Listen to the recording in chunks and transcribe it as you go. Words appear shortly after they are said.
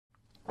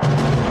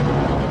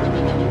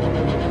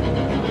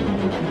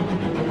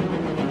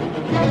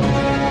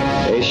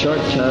short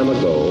time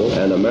ago,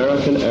 an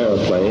American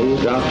airplane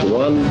dropped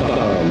one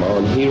bomb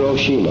on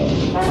Hiroshima.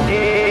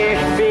 Ich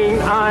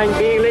bin ein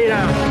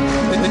Berliner.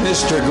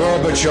 Mr.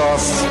 Gorbachev,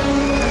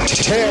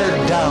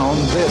 tear down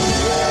this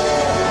wall.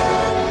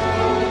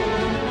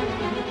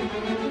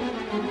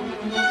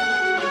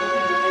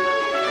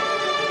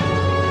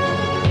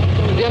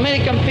 The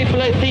American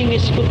people, I think,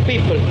 is good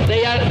people.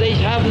 They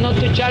have not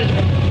to charge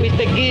with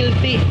the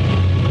guilty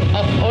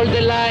of all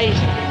the lies.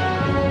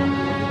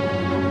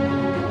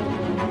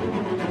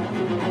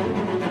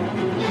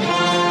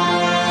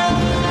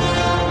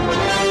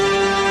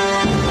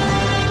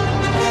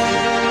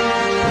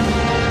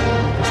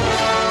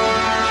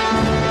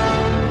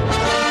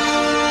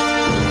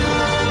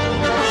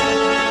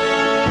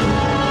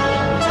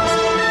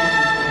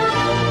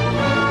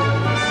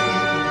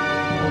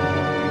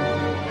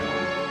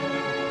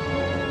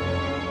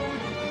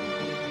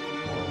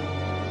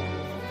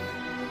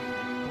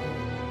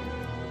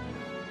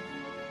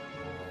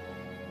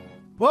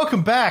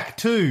 Welcome back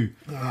to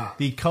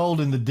the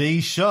Cold in the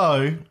D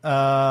show.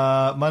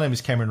 My name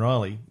is Cameron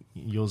Riley.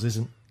 Yours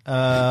isn't.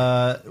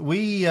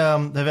 We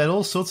have had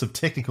all sorts of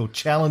technical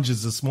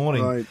challenges this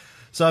morning. Right.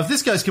 So if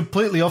this goes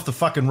completely off the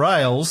fucking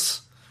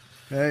rails...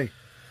 Hey,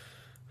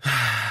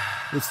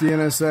 it's the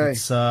NSA.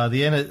 It's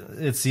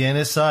the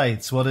NSA.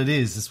 It's what it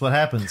is. It's what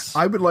happens.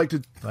 I would like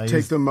to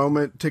take a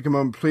moment,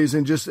 please,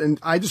 and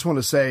I just want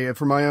to say,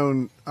 for my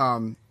own...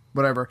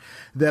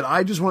 that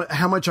I just want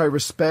how much I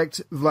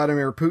respect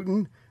Vladimir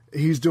Putin.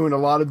 He's doing a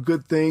lot of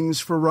good things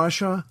for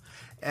Russia.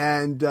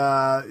 And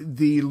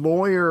the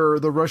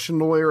Russian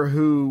lawyer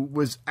who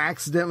was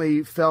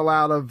accidentally fell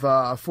out of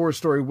a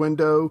 4-story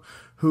window,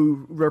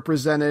 who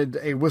represented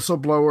a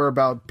whistleblower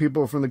about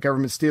people from the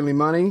government stealing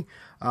money,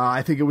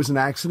 I think it was an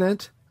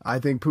accident. I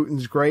think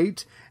Putin's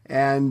great.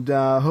 And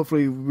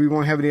hopefully we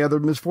won't have any other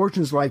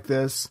misfortunes like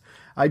this.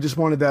 I just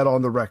wanted that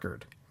on the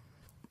record.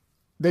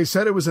 They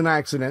said it was an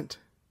accident.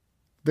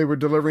 They were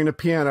delivering a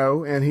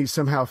piano, and he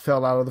somehow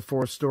fell out of the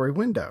 4th-story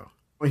window.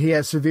 He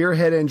had severe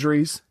head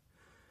injuries,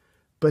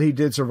 but he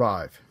did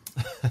survive.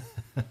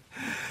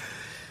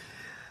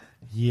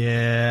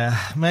 Yeah,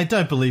 mate,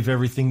 don't believe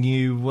everything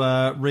you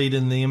read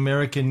in the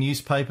American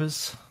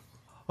newspapers.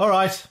 All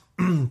right.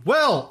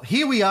 Well,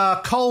 here we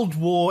are, Cold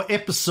War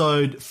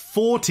episode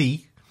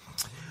 40.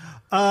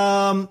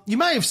 You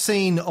may have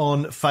seen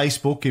on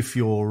Facebook, if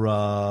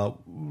you're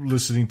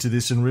listening to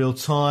this in real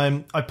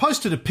time, I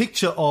posted a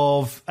picture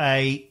of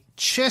a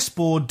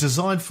chessboard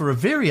designed for a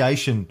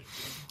variation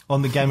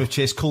on the game of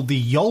chess called the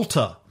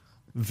Yalta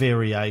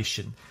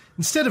variation.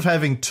 Instead of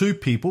having 2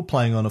 people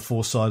playing on a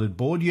 4-sided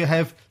board, you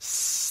have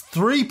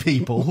 3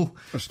 people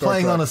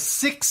playing on a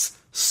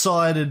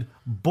 6-sided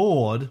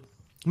board.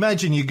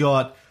 Imagine you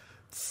got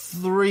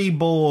 3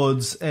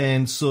 boards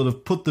and sort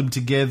of put them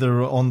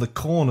together on the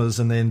corners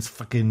and then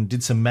fucking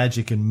did some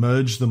magic and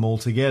merged them all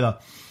together.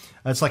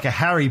 It's like a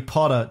Harry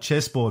Potter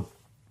chessboard.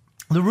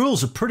 The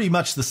rules are pretty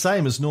much the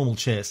same as normal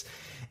chess,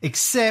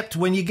 except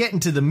when you get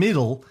into the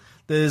middle,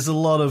 there's a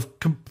lot of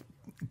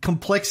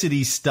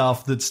complexity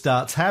stuff that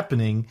starts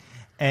happening.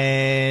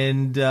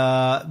 And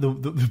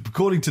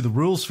according to the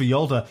rules for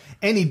Yalta,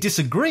 any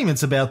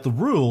disagreements about the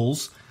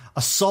rules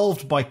are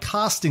solved by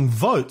casting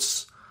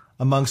votes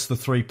amongst the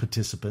 3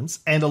 participants,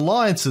 and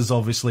alliances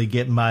obviously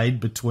get made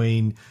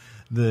between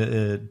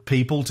the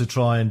people to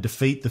try and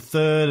defeat the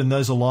third, and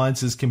those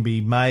alliances can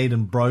be made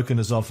and broken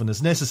as often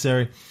as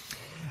necessary.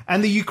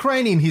 And the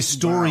Ukrainian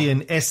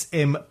historian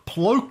S.M.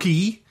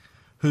 Ploki,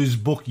 whose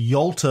book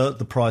Yalta,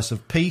 The Price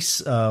of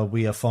Peace,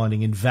 we are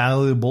finding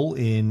invaluable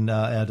in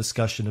our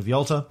discussion of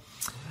Yalta,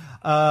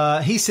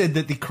 he said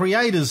that the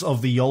creators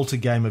of the Yalta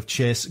game of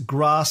chess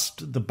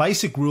grasped the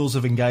basic rules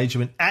of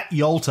engagement at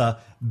Yalta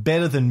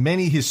better than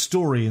many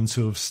historians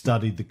who have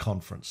studied the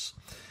conference.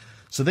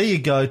 So there you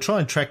go. Try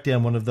and track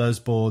down one of those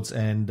boards,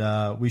 and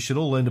we should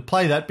all learn to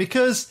play that,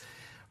 because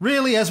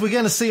really, as we're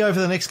going to see over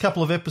the next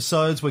couple of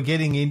episodes, we're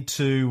getting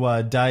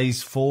into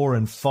days 4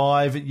 and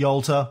 5 at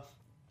Yalta.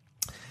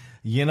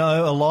 You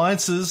know,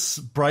 alliances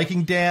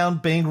breaking down,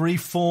 being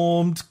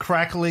reformed,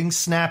 crackling,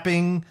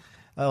 snapping,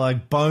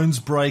 like bones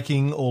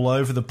breaking all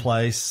over the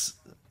place.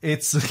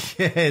 It's a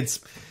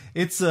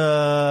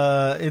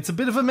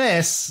bit of a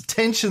mess.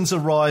 Tensions are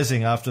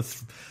rising after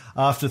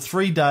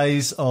 3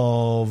 days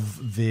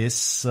of this.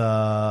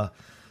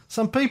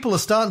 Some people are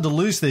starting to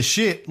lose their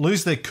shit,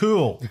 lose their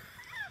cool.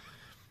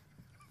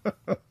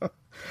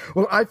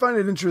 Well, I find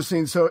it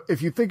interesting. So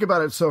if you think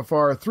about it so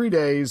far, 3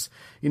 days,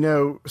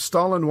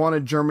 Stalin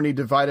wanted Germany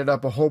divided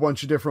up a whole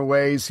bunch of different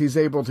ways. He's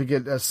able to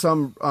get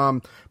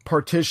some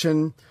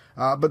partition,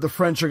 but the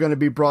French are going to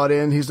be brought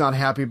in. He's not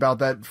happy about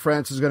that.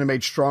 France is going to be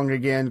made strong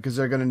again because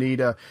they're going to need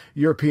a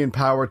European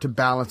power to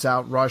balance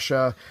out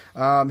Russia.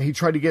 He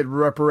tried to get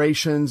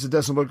reparations. It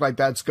doesn't look like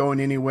that's going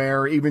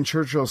anywhere. Even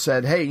Churchill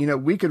said, hey,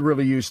 we could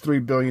really use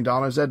 $3 billion.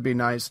 That'd be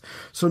nice.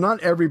 So not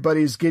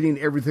everybody's getting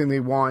everything they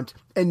want.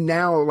 And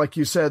now, like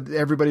you said,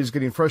 everybody's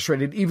getting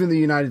frustrated. Even the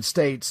United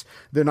States,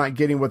 they're not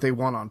getting what they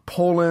want on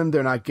Poland.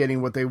 They're not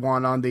getting what they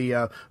want on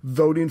the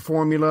voting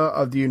formula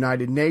of the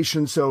United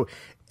Nations. So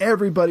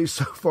everybody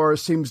so far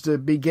seems to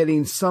be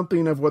getting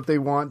something of what they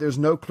want. There's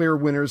no clear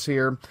winners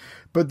here.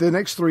 But the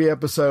next 3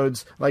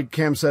 episodes, like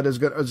Cam said, is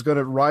going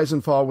to rise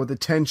and fall with the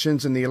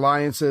tensions and the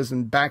alliances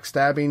and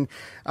backstabbing.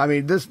 I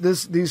mean,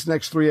 these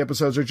next 3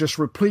 episodes are just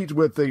replete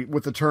with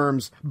the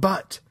terms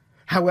 "but,"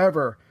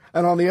 "however,"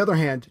 and on the other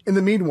hand, in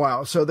the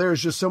meanwhile. So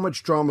there's just so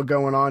much drama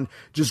going on.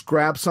 Just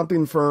grab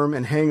something firm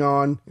and hang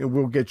on, and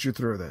we'll get you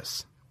through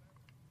this.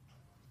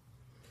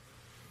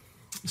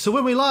 So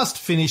when we last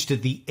finished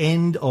at the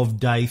end of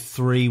day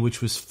 3,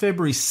 which was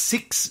February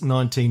 6,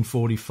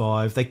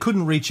 1945, they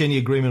couldn't reach any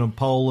agreement on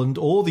Poland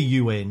or the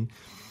UN.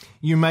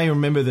 You may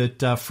remember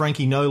that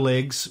Frankie No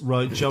Legs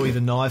wrote Joey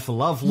the Knife a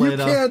love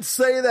letter. You can't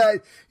say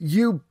that,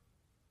 you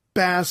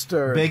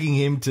bastard. Begging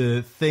him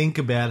to think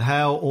about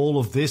how all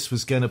of this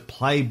was going to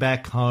play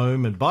back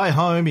home. And by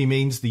home, he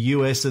means the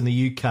US and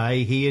the UK.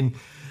 He and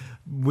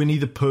Winnie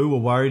the Pooh were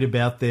worried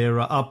about their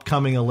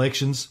upcoming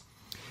elections.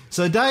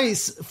 So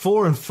days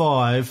 4 and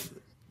 5,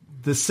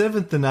 the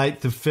 7th and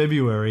 8th of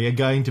February, are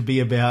going to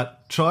be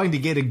about trying to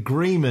get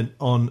agreement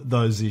on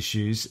those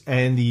issues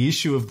and the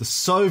issue of the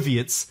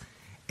Soviets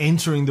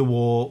entering the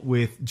war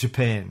with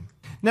Japan.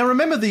 Now,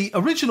 remember, the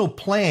original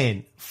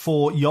plan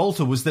for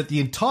Yalta was that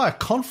the entire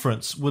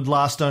conference would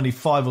last only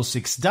 5 or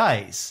 6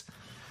 days.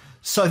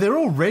 So they're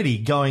already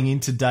going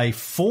into day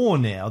 4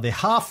 now. They're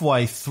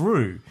halfway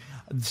through.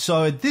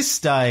 So at this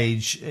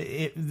stage,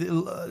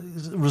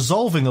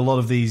 resolving a lot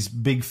of these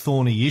big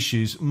thorny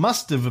issues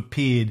must have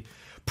appeared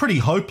pretty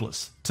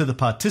hopeless to the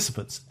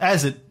participants.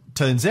 As it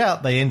turns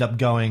out, they end up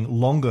going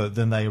longer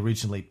than they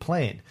originally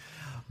planned.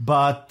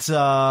 But,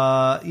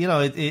 they're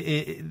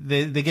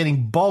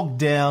getting bogged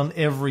down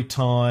every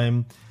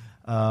time,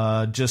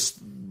 just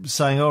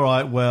saying, all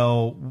right,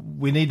 well,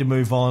 we need to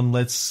move on.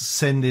 Let's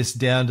send this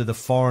down to the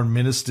foreign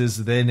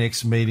ministers at their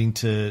next meeting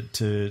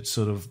to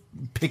sort of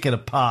pick it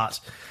apart.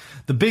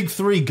 The big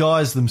 3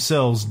 guys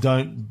themselves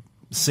don't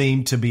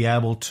seem to be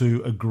able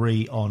to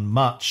agree on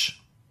much.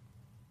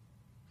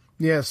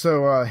 Yeah,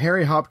 so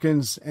Harry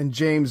Hopkins and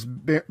James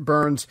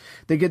Burns,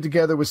 they get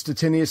together with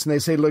Stettinius and they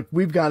say, look,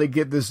 we've got to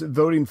get this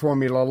voting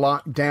formula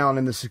locked down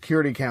in the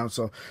Security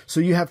Council. So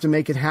you have to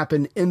make it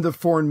happen in the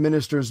foreign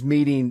ministers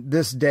meeting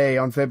this day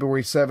on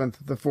February 7th,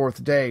 the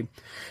 4th day.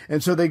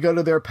 And so they go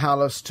to their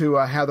palace to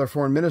have their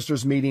foreign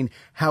ministers meeting.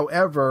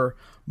 However,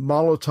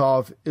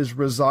 Molotov is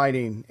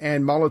residing,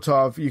 and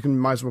Molotov,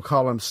 might as well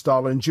call him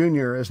Stalin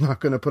Jr., is not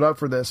going to put up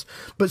for this.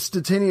 But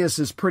Stettinius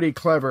is pretty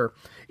clever.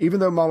 Even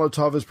though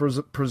Molotov is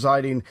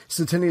presiding,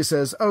 Stettinius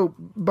says, oh,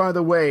 by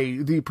the way,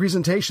 the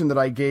presentation that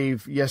I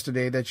gave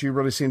yesterday that you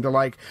really seem to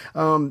like,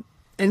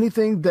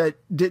 anything that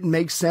didn't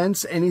make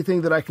sense,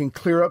 anything that I can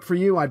clear up for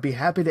you, I'd be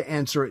happy to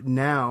answer it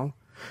now.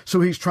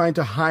 So he's trying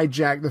to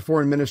hijack the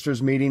foreign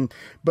ministers meeting,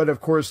 but of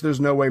course there's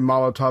no way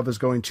Molotov is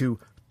going to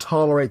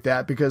tolerate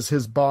that because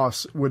his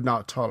boss would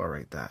not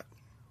tolerate that.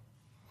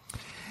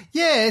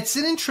 Yeah, it's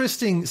an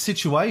interesting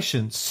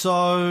situation.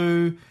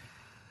 So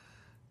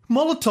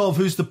Molotov,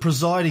 who's the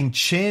presiding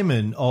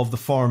chairman of the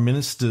foreign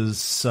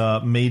ministers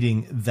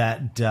meeting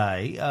that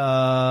day,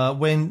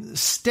 when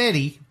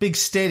Big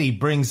Steady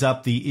brings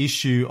up the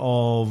issue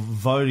of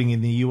voting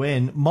in the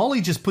UN,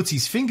 Molly just puts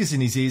his fingers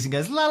in his ears and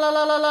goes, la, la,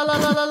 la, la, la,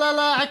 la, la, la,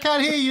 la, I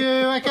can't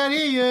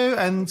hear you.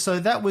 And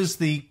so that was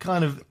the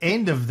kind of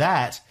end of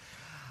that.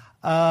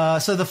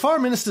 So the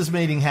foreign ministers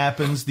meeting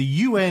happens. The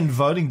UN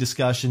voting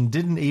discussion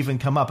didn't even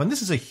come up. And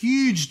this is a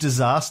huge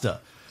disaster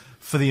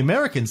for the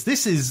Americans.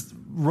 This is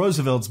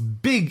Roosevelt's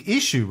big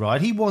issue,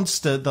 right? He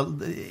wants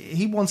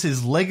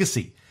his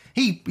legacy.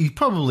 He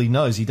probably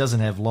knows he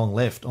doesn't have long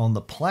left on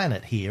the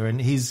planet here. And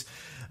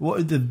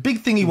the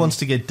big thing he wants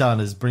to get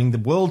done is bring the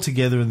world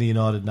together in the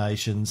United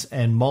Nations.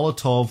 And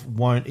Molotov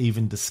won't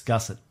even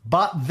discuss it.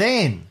 But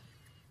then,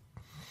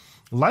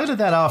 later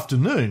that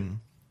afternoon,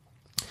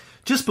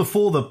 just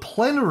before the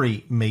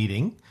plenary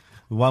meeting,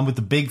 the one with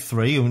the big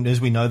 3, and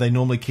as we know, they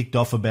normally kicked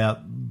off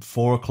about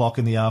 4 o'clock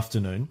in the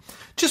afternoon.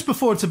 Just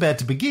before it's about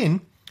to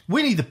begin,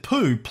 Winnie the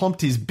Pooh plumped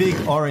his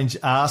big orange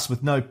ass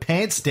with no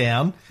pants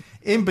down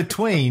in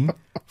between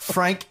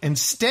Frank and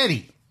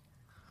Steady.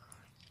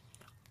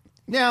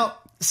 Now,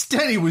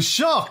 Steady was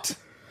shocked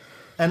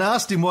and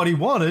asked him what he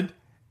wanted,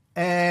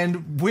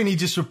 and Winnie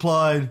just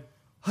replied,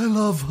 I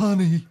love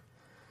honey.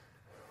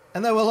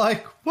 And they were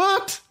like,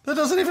 what? That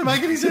doesn't even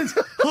make any sense.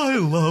 I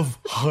love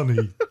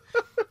honey.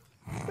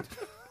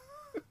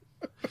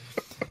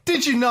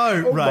 Did you know,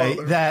 Ray,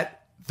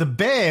 that the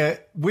bear,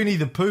 Winnie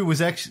the Pooh,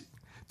 was actually...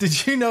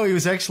 Did you know he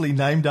was actually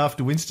named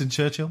after Winston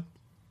Churchill?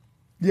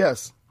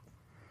 Yes.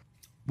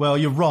 Well,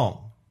 you're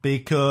wrong,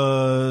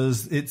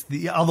 because it's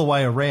the other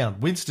way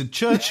around. Winston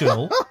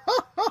Churchill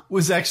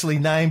was actually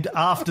named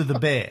after the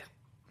bear.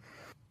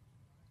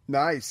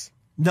 Nice.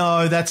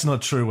 No, that's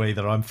not true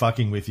either. I'm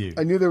fucking with you.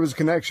 I knew there was a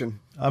connection.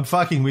 I'm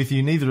fucking with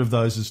you. Neither of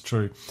those is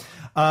true.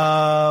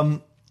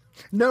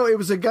 No, it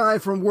was a guy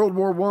from World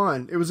War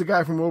I. It was a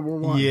guy from World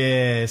War I.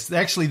 Yes.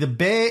 Actually, the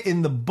bear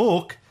in the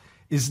book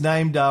is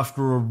named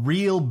after a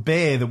real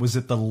bear that was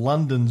at the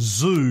London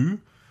Zoo,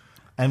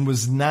 and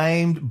was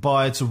named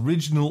by its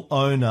original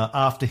owner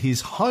after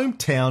his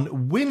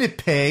hometown,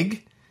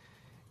 Winnipeg,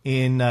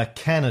 in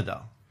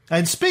Canada.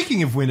 And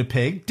speaking of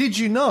Winnipeg, did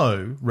you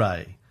know,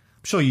 Ray?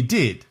 I'm sure you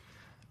did,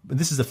 but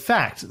this is a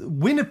fact.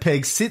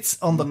 Winnipeg sits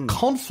on the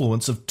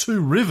confluence of two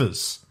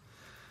rivers.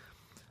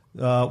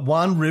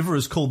 One river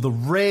is called the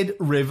Red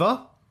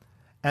River,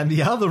 and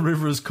the other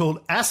river is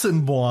called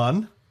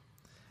Assiniboine.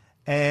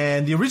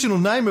 And the original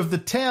name of the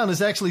town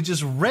is actually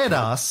just Red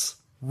Ass,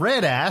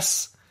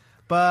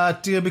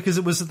 but because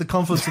it was at the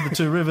confluence of the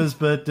two rivers,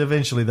 but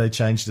eventually they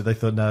changed it. They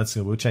thought, no,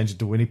 we'll change it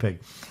to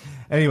Winnipeg.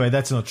 Anyway,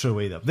 that's not true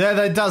either.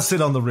 That does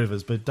sit on the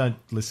rivers, but don't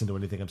listen to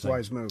anything I'm saying.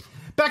 Wise move.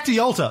 Back to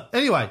Yalta.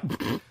 Anyway,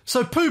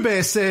 so Pooh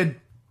Bear said,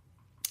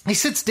 he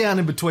sits down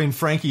in between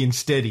Frankie and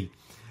Steady,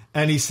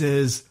 and he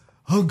says,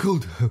 Uncle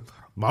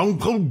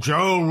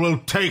Joe will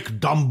take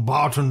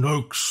Dumbarton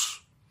Oaks.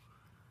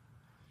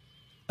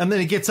 And then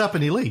he gets up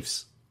and he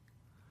leaves.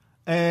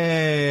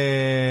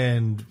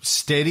 And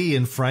Steady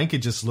and Frank are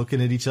just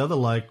looking at each other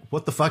like,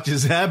 what the fuck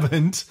just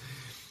happened?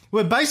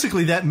 Well,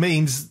 basically that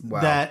means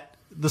that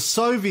the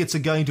Soviets are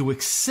going to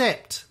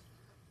accept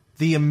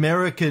the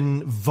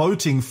American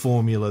voting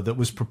formula that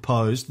was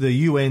proposed, the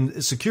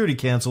UN Security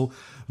Council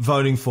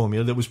voting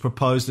formula that was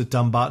proposed at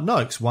Dumbarton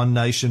Oaks. One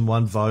nation,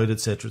 one vote,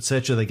 etc.,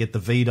 etc. They get the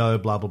veto,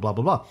 blah, blah, blah,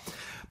 blah, blah.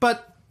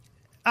 But,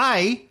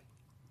 A,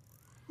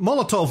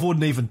 Molotov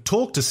wouldn't even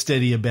talk to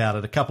Steady about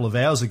it a couple of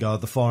hours ago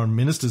at the foreign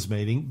ministers'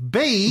 meeting.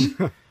 B,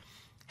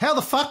 how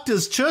the fuck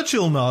does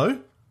Churchill know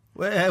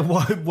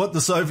what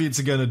the Soviets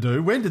are going to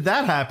do? When did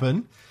that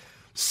happen?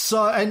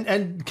 So,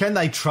 and can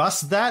they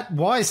trust that?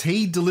 Why is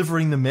he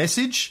delivering the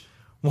message?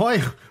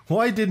 Why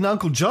didn't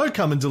Uncle Joe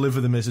come and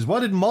deliver the message? Why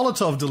did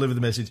Molotov deliver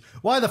the message?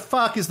 Why the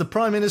fuck is the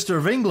Prime Minister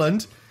of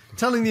England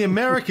telling the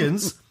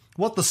Americans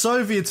what the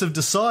Soviets have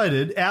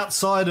decided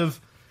outside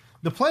of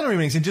the plenary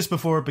meetings and just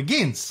before it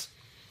begins?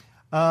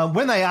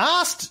 When they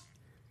asked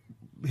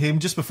him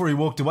just before he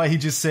walked away, he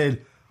just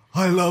said,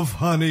 I love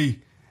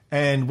honey,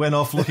 and went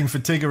off looking for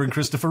Tigger and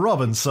Christopher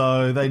Robin.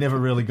 So they never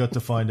really got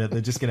to find out.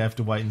 They're just going to have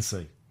to wait and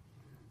see.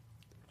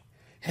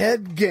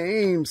 Head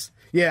games.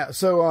 Yeah,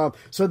 so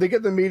they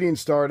get the meeting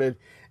started,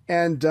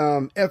 and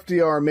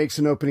FDR makes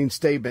an opening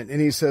statement, and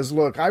he says,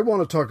 look, I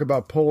want to talk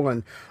about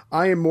Poland.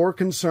 I am more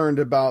concerned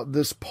about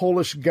this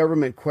Polish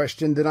government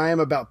question than I am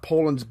about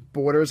Poland's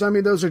borders. I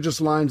mean, those are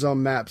just lines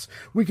on maps.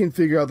 We can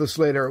figure out this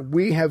later.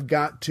 We have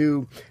got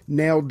to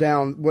nail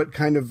down what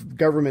kind of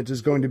government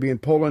is going to be in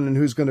Poland and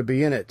who's going to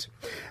be in it.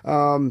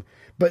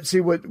 But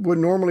see, what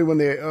normally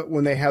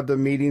when they have the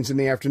meetings in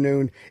the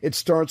afternoon, it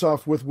starts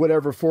off with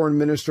whatever foreign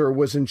minister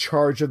was in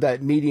charge of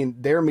that meeting,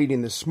 their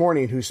meeting this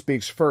morning, who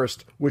speaks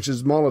first, which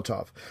is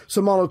Molotov.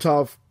 So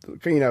Molotov,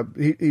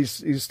 he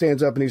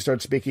stands up and he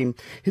starts speaking.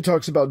 He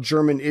talks about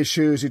German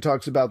issues. He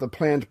talks about the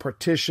planned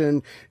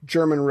partition,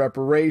 German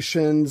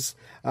reparations,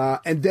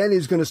 and then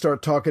he's going to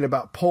start talking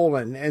about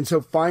Poland. And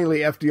so finally,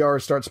 FDR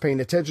starts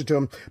paying attention to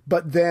him,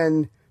 but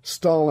then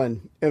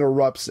Stalin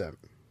interrupts him.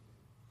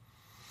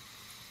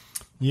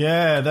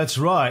 Yeah, that's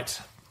right.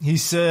 He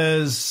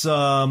says,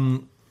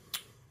 vodka.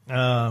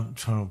 Hey,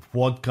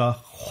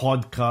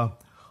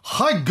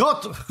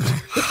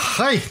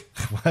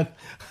 what?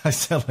 I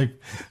sound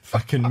like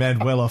fucking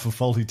Manuel off of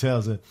Faulty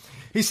Towers.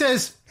 He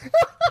says,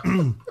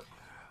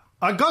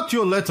 I got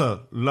your letter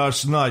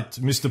last night,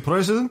 Mr.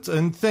 President,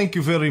 and thank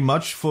you very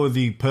much for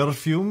the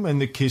perfume and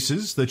the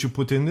kisses that you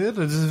put in there. It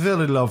is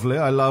very lovely.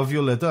 I love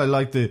your letter. I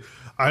like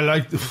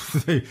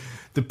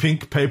the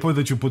pink paper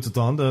that you put it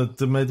on.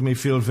 That made me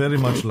feel very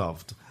much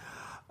loved.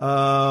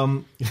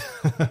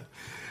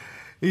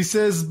 He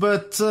says,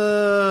 but,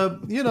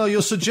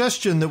 your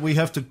suggestion that we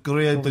have to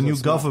create a new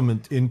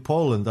government in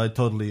Poland, I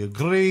totally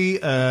agree.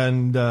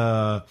 And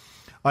I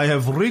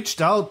have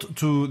reached out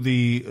to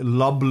the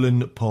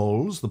Lublin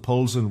Poles, the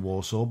Poles in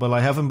Warsaw, but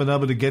I haven't been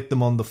able to get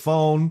them on the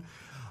phone.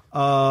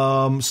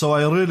 So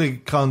I really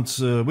can't,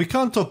 we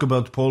can't talk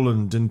about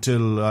Poland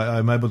until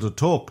I'm able to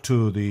talk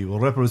to the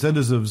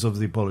representatives of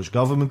the Polish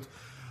government.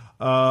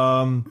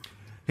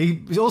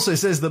 He also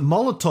says that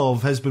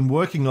Molotov has been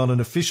working on an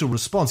official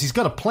response. He's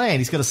got a plan.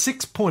 He's got a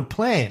 6-point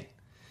plan.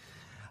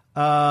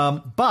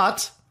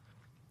 But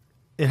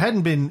it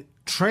hadn't been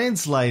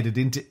translated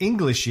into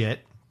English yet.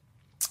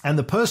 And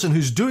the person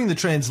who's doing the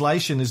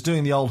translation is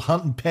doing the old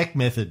hunt and peck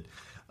method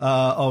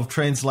of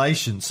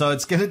translation. So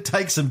it's going to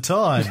take some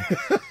time.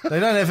 They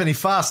don't have any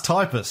fast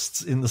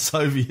typists in the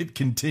Soviet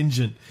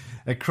contingent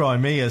at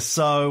Crimea.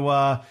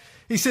 So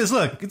he says,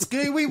 look,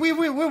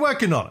 we're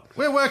working on it.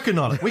 We're working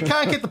on it. We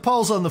can't get the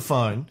Poles on the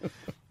phone.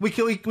 We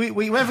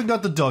haven't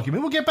got the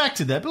document. We'll get back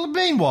to that. But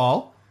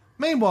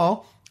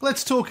meanwhile,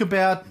 let's talk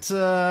about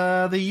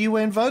the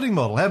UN voting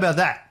model. How about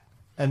that?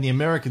 And the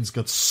Americans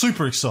got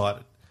super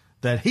excited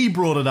that he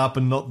brought it up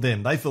and not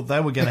them. They thought they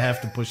were going to have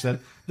to push that.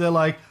 They're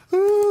like,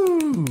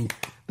 ooh.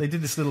 They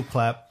did this little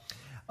clap.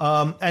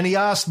 And he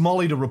asked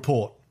Molly to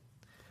report.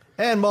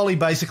 And Molly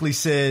basically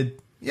said,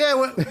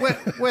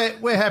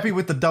 we're happy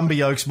with the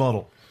Dumby Oaks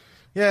model.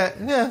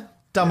 Yeah,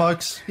 Dumb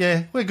Oaks.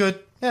 Yeah, we're good.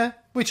 Yeah,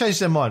 we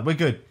changed our mind. We're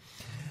good.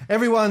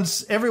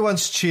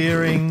 everyone's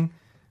cheering.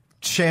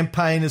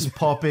 Champagne is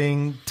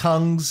popping.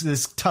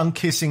 There's tongue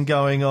kissing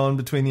going on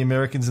between the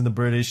Americans and the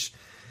British.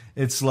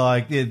 It's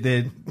like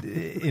they're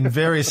in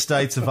various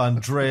states of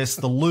undress.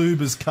 The lube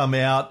has come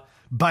out.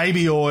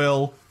 Baby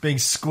oil being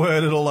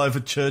squirted all over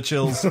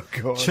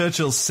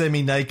Churchill's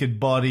semi-naked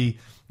body.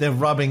 They're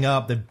rubbing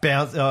up. They're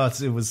bouncing. Oh,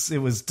 it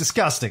was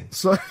disgusting.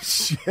 So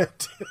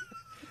shit.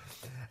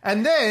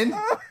 And then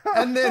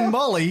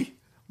Molly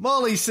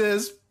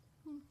says,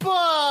 but.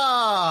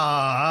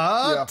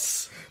 Yeah.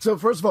 So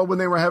first of all, when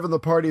they were having the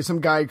party, some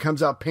guy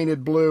comes out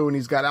painted blue and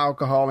he's got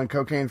alcohol and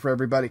cocaine for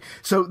everybody.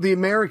 So the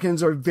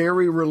Americans are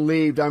very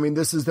relieved. I mean,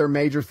 this is their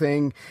major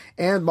thing.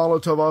 And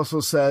Molotov also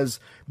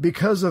says,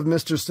 because of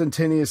Mr.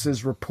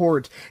 Stentinius's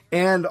report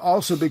and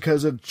also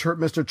because of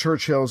Mr.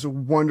 Churchill's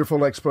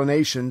wonderful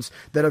explanations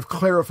that have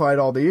clarified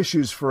all the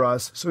issues for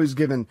us, so he's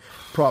given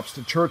props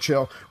to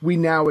Churchill, we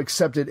now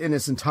accept it in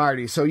its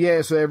entirety. So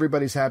so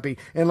everybody's happy.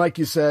 And like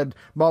you said,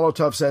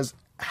 Molotov says,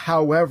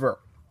 however,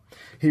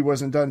 he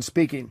wasn't done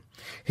speaking.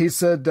 He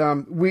said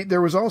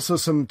there was also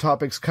some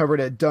topics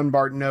covered at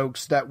Dumbarton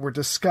Oaks that were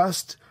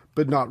discussed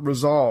but not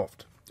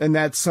resolved. And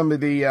that's some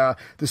of the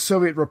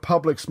Soviet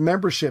Republic's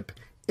membership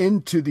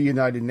into the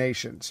United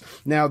Nations.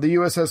 Now, the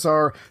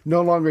USSR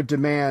no longer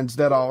demands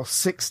that all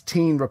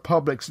 16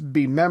 republics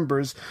be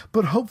members,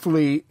 but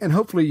hopefully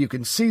you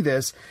can see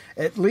this,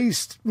 at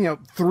least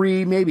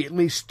 3, maybe at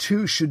least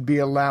 2 should be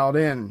allowed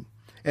in.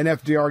 And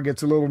FDR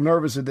gets a little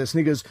nervous at this, and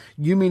he goes,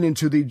 you mean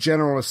into the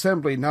General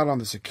Assembly, not on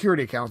the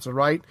Security Council,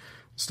 right?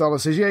 Stalin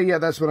says, yeah,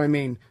 that's what I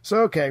mean.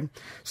 So, okay.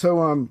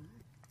 So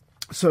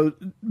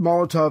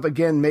Molotov,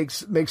 again,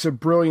 makes a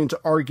brilliant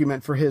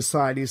argument for his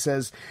side. He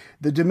says,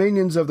 the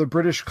dominions of the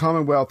British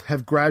Commonwealth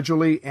have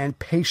gradually and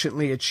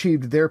patiently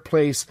achieved their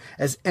place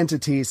as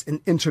entities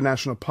in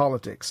international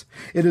politics.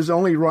 It is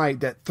only right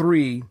that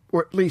 3,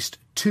 or at least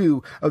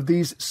 2 of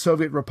these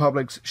Soviet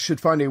republics should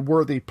find a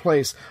worthy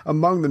place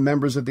among the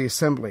members of the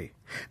Assembly.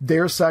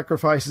 Their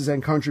sacrifices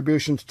and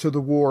contributions to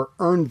the war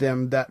earned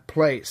them that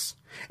place.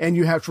 And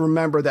you have to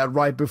remember that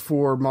right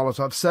before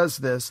Molotov says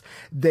this,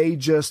 they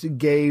just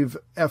gave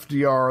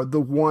FDR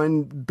the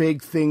one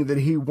big thing that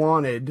he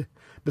wanted,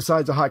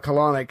 besides a high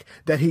colonic,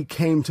 that he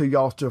came to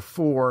Yalta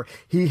for.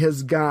 He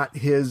has got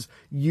his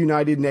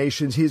United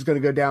Nations. He's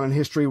going to go down in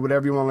history,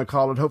 whatever you want to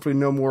call it. Hopefully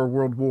no more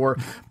World War.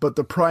 But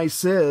the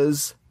price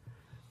is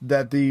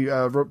that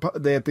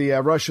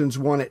the Russians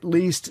want at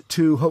least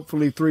 2,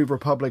 hopefully 3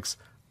 republics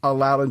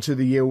allowed into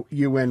the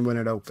UN when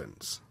it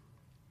opens.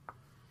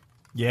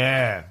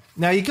 Yeah.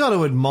 Now, you got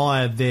to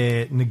admire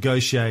their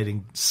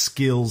negotiating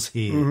skills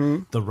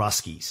here, the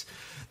Ruskies.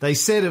 They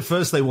said at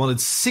first they wanted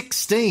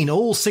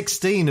all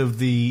 16 of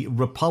the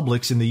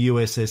republics in the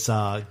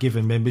USSR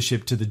given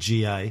membership to the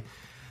GA.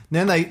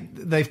 Now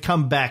they've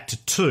come back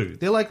to 2.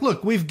 They're like,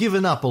 look, we've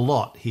given up a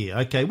lot here.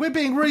 Okay, we're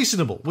being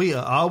reasonable.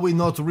 Are we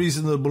not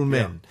reasonable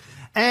men? Yeah.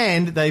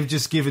 And they've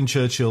just given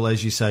Churchill,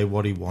 as you say,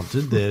 what he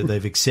wanted.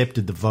 They've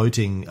accepted the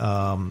voting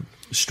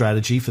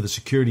strategy for the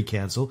Security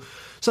Council.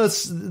 So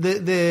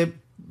they're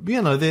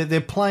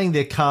playing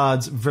their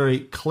cards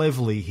very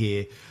cleverly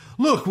here.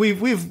 Look,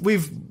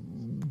 we've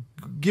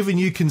given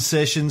you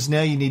concessions.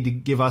 Now you need to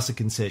give us a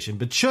concession.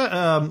 But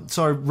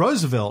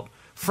Roosevelt,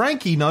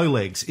 Frankie No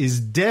Legs, is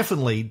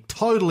definitely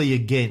totally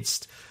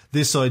against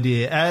this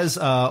idea, as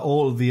are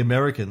all of the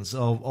Americans,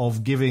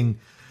 of giving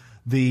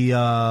the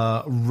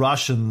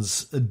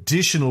Russians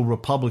additional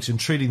republics and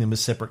treating them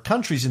as separate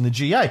countries in the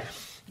GA.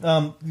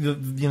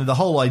 The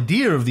whole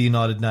idea of the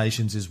United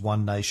Nations is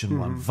one nation,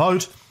 one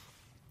vote.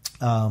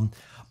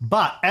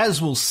 But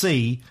as we'll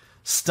see,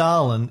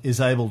 Stalin is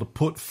able to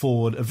put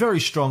forward a very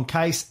strong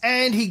case,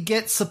 and he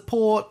gets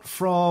support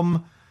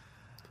from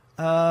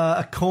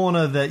a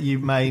corner that you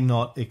may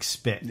not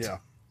expect. Yeah.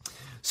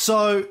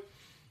 So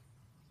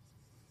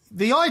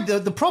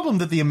the problem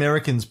that the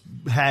Americans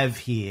have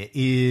here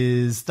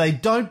is they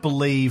don't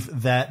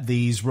believe that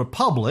these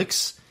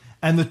republics,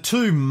 and the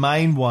 2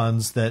 main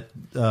ones that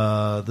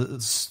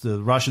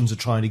the Russians are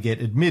trying to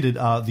get admitted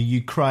are the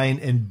Ukraine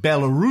and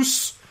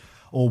Belarus,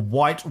 or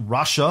White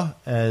Russia,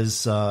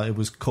 as it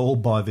was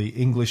called by the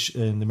English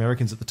and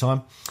Americans at the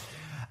time.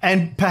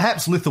 And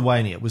perhaps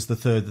Lithuania was the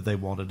third that they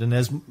wanted. And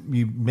as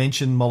you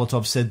mentioned,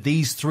 Molotov said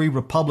these 3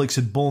 republics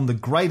had borne the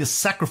greatest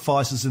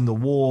sacrifices in the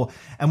war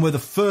and were the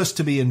first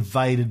to be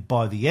invaded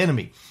by the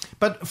enemy.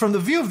 But from the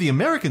view of the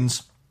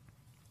Americans,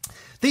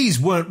 these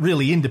weren't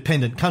really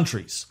independent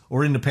countries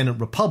or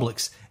independent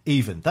republics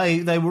even.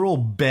 They were all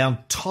bound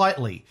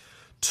tightly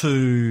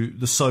to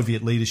the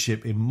Soviet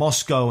leadership in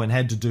Moscow and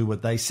had to do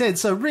what they said.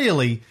 So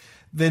really,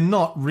 they're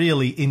not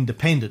really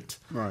independent.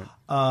 Right.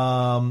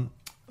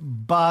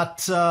 But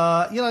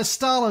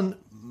Stalin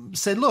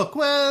said, look,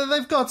 well,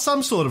 they've got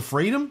some sort of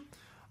freedom.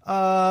 We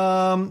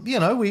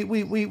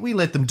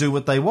let them do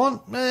what they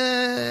want.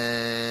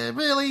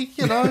 Really,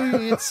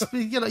 it's,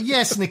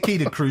 yes,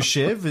 Nikita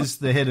Khrushchev is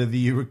the head of the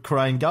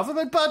Ukraine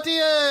government, but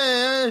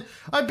I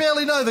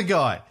barely know the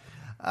guy.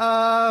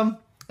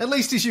 At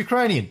least he's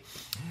Ukrainian.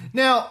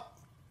 Now,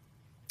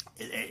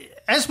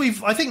 as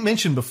we've, I think,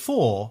 mentioned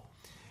before,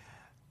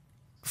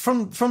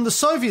 from the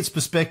Soviets'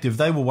 perspective,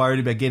 they were worried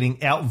about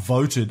getting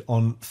outvoted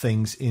on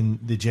things in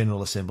the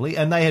General Assembly,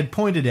 and they had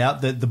pointed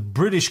out that the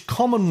British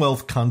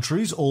Commonwealth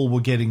countries all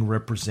were getting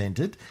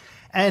represented,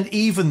 and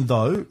even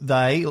though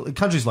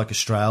countries like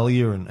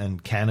Australia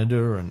and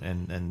Canada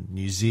and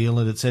New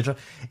Zealand, etc.,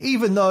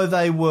 even though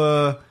they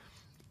were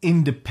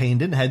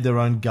independent, had their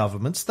own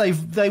governments,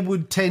 they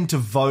would tend to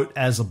vote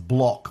as a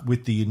bloc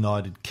with the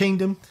United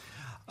Kingdom.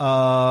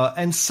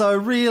 And so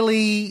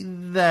really,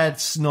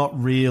 that's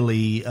not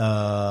really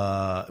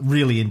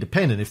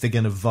independent if they're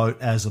going to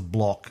vote as a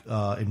bloc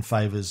in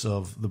favours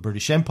of the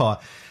British Empire.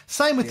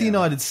 Same with the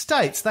United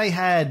States. They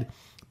had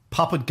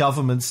puppet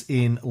governments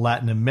in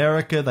Latin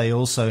America. They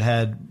also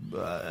had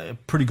a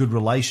pretty good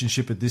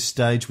relationship at this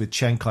stage with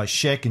Chiang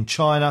Kai-shek in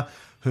China,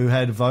 who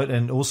had a vote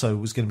and also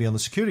was going to be on the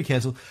Security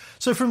Council.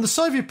 So from the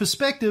Soviet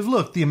perspective,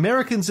 look, the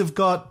Americans have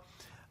got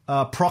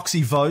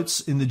proxy votes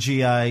in the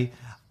GA.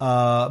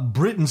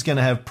 Britain's going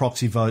to have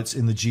proxy votes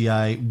in the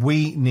GA.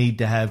 We need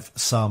to have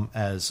some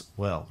as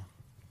well.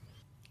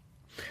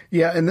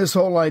 Yeah, and this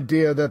whole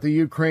idea that the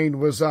Ukraine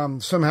was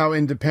somehow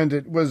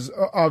independent was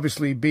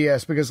obviously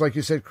BS because, like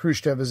you said,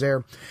 Khrushchev is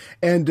there,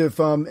 and if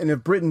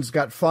Britain's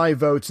got 5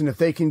 votes, and if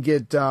they can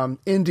get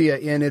India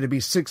in, it'd be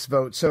 6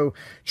 votes. So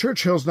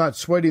Churchill's not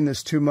sweating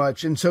this too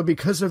much, and so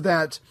because of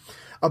that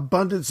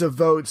abundance of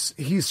votes,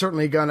 he's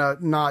certainly gonna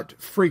not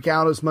freak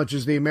out as much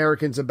as the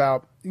Americans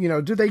about,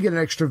 do they get an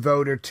extra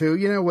vote or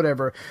two,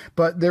 whatever.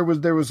 But there was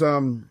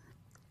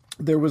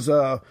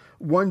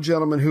one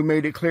gentleman who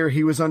made it clear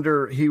he was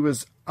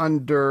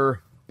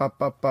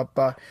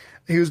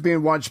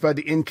being watched by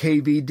the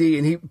NKVD,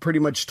 and he pretty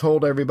much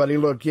told everybody,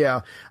 look,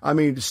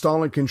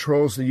 Stalin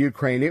controls the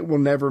Ukraine. It will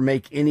never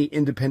make any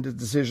independent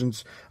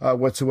decisions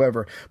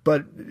whatsoever.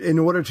 But in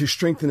order to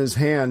strengthen his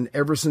hand,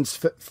 ever since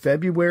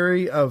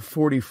February of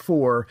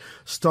 1944,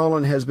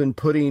 Stalin has been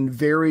putting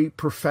very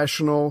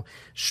professional,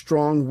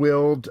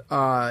 strong-willed,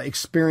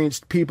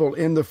 experienced people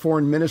in the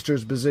foreign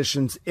ministers'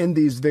 positions in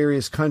these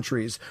various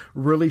countries,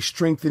 really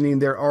strengthening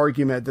their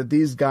argument that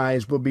these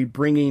guys will be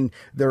bringing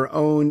their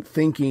own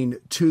thinking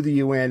to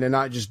the UN and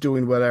not just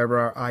doing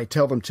whatever I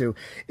tell them to.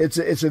 It's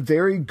a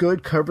very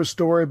good cover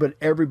story, but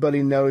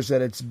everybody knows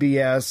that it's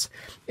BS.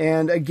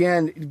 And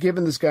again,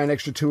 giving this guy an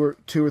extra two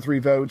or three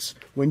votes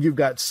when you've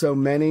got so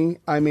many,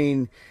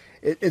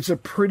 it's a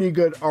pretty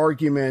good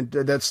argument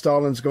that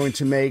Stalin's going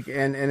to make,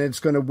 and it's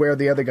going to wear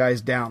the other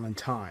guys down in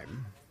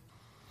time.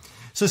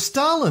 So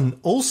Stalin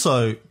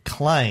also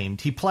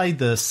claimed, he played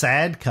the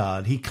sad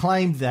card, he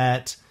claimed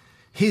that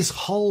his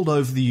hold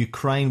over the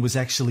Ukraine was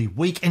actually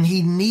weak, and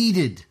he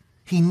needed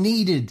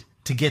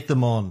to get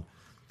them on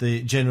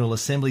the General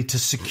Assembly to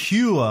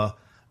secure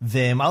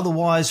them.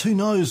 Otherwise, who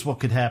knows what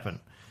could happen.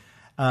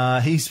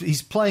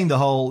 He's playing the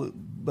whole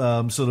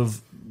sort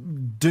of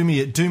do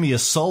me a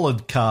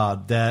solid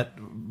card that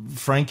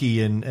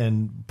Frankie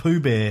and Pooh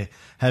Bear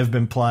have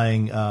been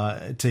playing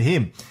to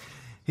him.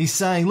 He's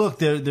saying, look,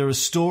 there are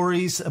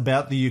stories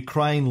about the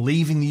Ukraine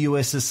leaving the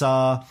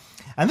USSR.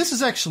 And this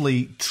is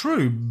actually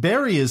true.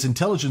 Berier's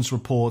intelligence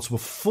reports were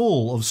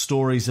full of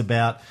stories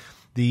about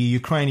the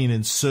Ukrainian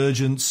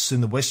insurgents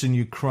in the western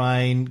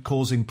Ukraine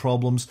causing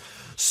problems.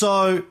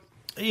 So,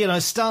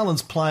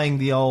 Stalin's playing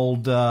the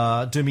old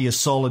do me a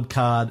solid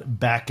card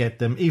back at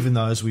them, even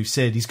though, as we've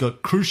said, he's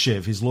got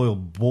Khrushchev, his loyal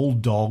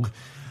bulldog,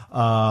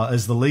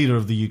 as the leader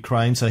of the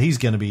Ukraine. So he's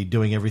going to be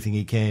doing everything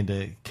he can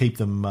to keep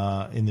them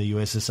in the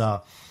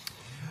USSR.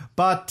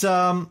 But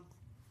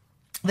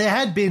there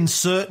had been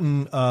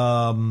certain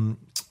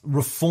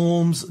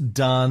reforms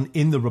done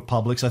in the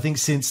republics. I think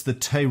since the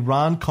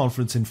Tehran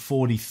Conference in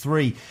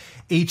 1943,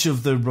 each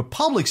of the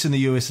republics in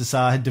the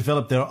USSR had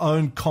developed their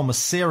own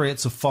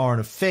commissariats of foreign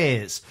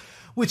affairs,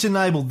 which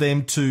enabled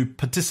them to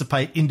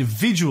participate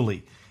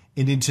individually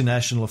in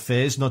international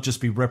affairs, not just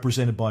be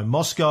represented by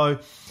Moscow.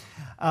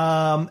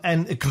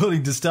 And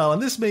according to Stalin,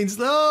 this means,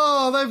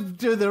 they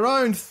do their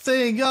own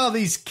thing.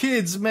 These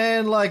kids,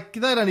 man,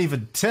 they don't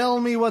even tell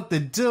me what they're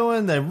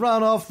doing. They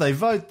run off, they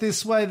vote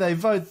this way, they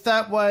vote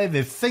that way.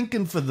 They're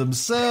thinking for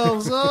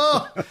themselves.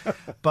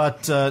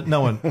 But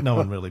no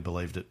one really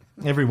believed it.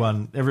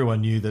 Everyone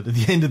knew that at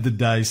the end of the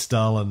day,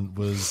 Stalin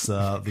was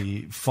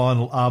the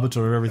final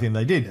arbiter of everything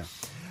they did. Yeah.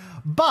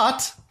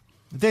 But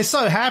they're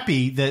so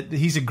happy that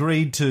he's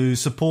agreed to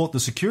support the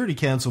Security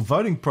Council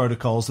voting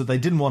protocols that they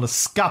didn't want to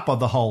scupper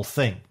the whole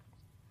thing.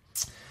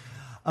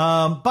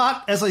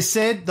 But, as I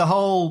said, the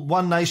whole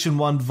one nation,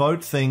 one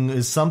vote thing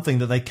is something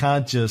that they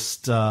can't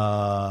just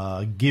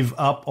give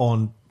up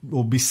on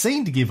or be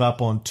seen to give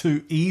up on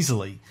too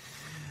easily.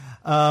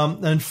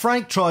 And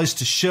Frank tries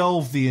to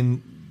shelve the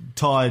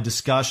entire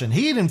discussion.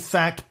 He had, in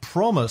fact,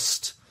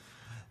 promised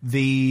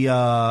the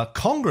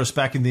Congress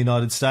back in the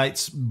United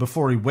States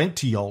before he went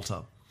to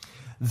Yalta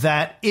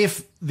that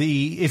if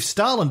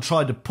Stalin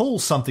tried to pull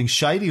something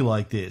shady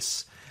like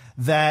this,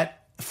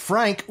 that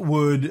Frank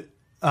would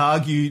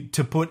argue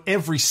to put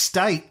every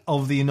state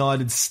of the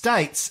United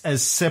States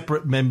as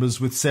separate members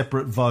with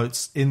separate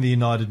votes in the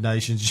United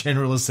Nations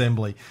General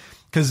Assembly,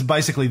 because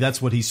basically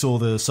that's what he saw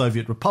the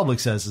Soviet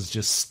republics as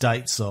just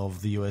states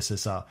of the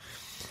USSR.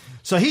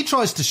 So he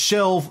tries to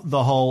shelve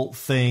the whole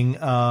thing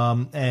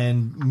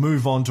and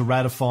move on to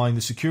ratifying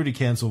the Security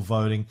Council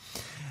voting.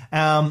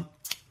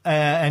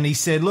 And he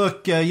said,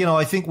 look,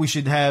 I think we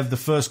should have the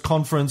first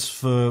conference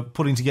for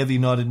putting together the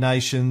United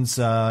Nations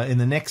in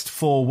the next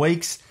 4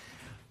 weeks.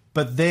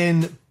 But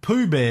then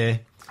Pooh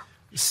Bear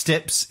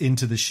steps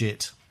into the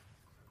shit.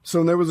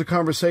 So there was a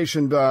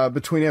conversation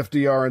between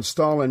FDR and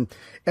Stalin.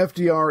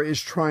 FDR is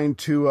trying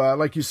to,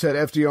 like you said,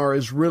 FDR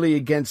is really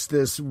against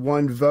this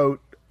one vote,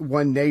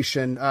 one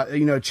nation,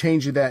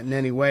 changing that in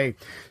any way.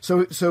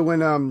 So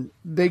when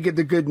they get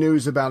the good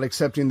news about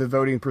accepting the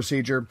voting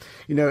procedure,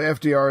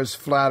 FDR is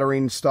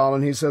flattering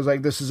Stalin. He says,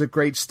 like, this is a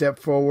great step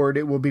forward.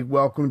 It will be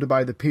welcomed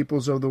by the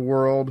peoples of the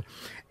world.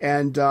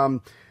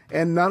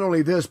 And not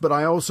only this, but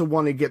I also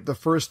want to get the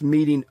first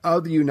meeting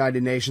of the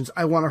United Nations.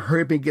 I want to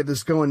hurry up and get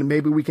this going. And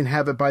maybe we can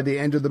have it by the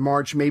end of the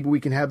March. Maybe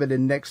we can have it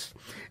in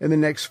the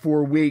next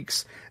 4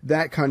 weeks,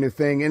 that kind of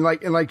thing. And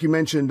like you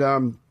mentioned,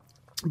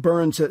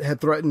 Burns had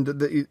threatened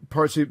the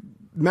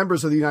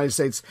members of the United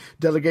States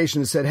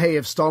delegation and said, hey,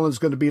 if Stalin's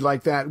going to be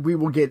like that, we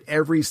will get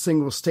every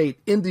single state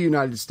in the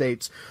United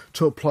States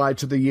to apply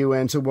to the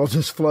UN, so we'll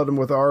just flood them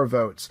with our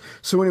votes.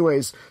 So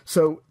anyways,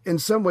 in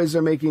some ways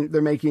they're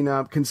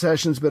making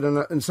concessions, but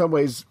in some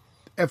ways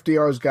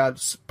FDR's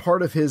got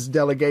part of his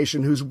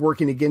delegation who's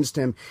working against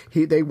him.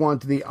 They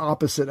want the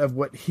opposite of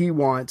what he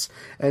wants,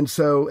 and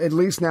so at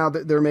least now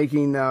that they're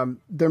making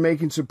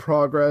some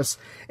progress.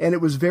 And it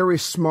was very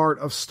smart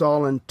of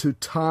Stalin to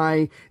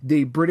tie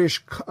the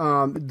British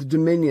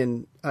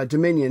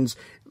dominions,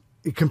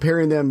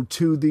 comparing them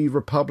to the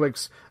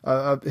republics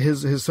of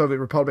his Soviet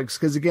republics,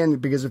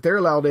 because if they're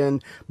allowed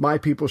in, my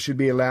people should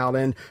be allowed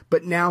in.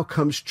 But now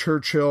comes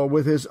Churchill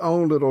with his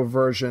own little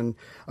version,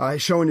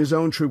 showing his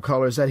own true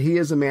colors, that he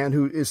is a man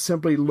who is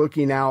simply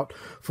looking out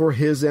for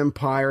his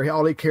empire.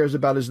 All he cares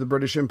about is the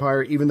British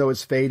Empire, even though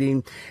it's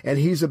fading. And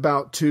he's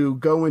about to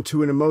go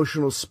into an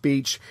emotional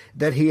speech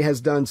that he has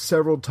done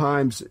several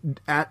times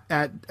at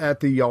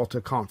the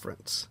Yalta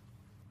conference.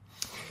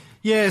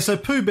 Yeah, so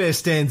Pooh Bear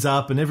stands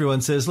up and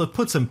everyone says, look,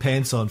 put some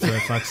pants on for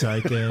fuck's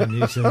sake. And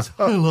he says,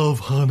 I love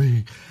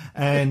honey.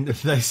 And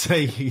they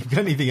say, you got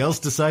anything else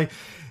to say?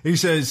 He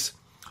says,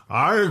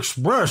 I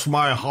express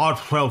my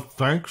heartfelt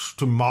thanks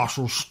to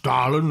Marshal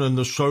Stalin and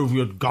the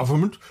Soviet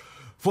government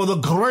for the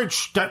great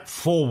step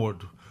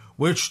forward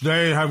which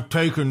they have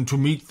taken to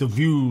meet the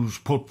views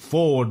put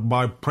forward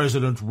by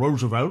President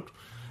Roosevelt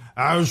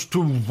as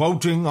to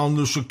voting on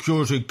the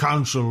Security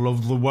Council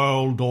of the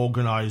World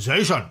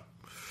Organization.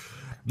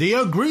 The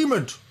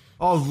agreement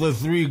of the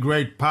three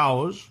great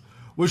powers,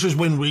 which has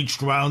been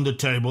reached round the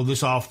table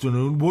this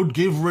afternoon, would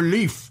give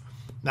relief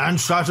and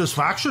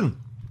satisfaction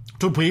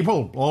to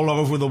people all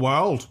over the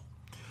world.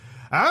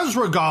 As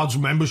regards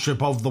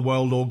membership of the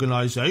World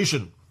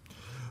Organization,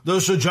 the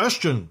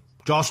suggestion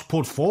just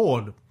put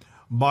forward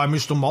by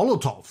Mr.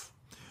 Molotov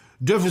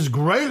differs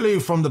greatly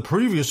from the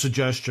previous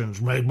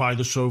suggestions made by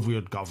the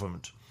Soviet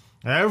government.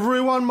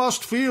 Everyone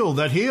must feel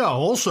that here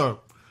also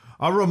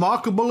a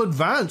remarkable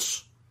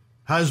advance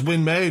has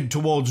been made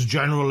towards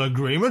general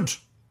agreement.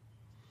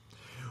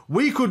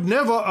 We could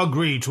never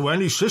agree to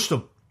any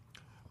system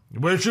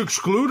which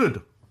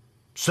excluded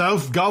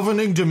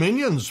self-governing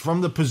dominions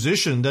from the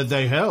position that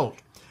they held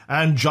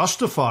and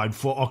justified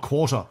for a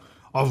quarter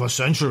of a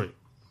century.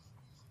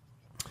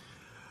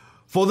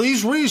 For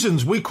these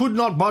reasons, we could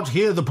not but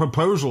hear the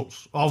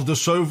proposals of the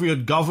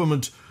Soviet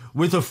government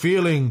with a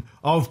feeling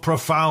of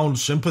profound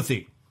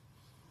sympathy.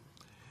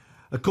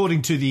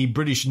 According to the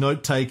British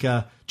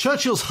note-taker,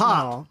 Churchill's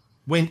heart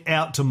went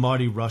out to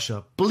mighty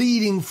Russia,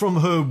 bleeding from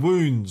her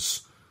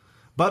wounds,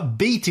 but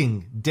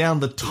beating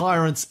down the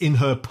tyrants in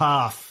her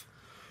path.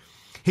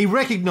 He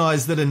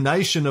recognised that a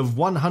nation of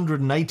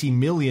 180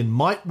 million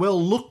might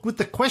well look with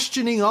the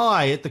questioning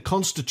eye at the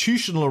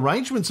constitutional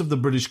arrangements of the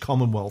British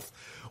Commonwealth,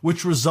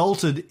 which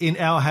resulted in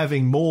our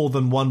having more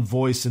than one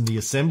voice in the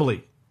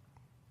Assembly.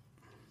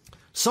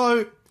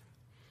 So,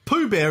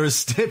 Pooh Bear has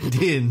stepped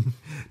in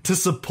to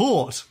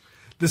support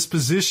this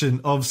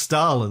position of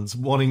Stalin's,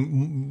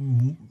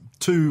 wanting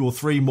 2 or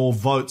 3 more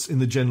votes in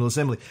the General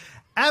Assembly,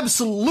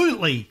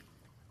 absolutely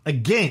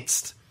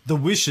against the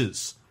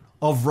wishes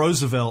of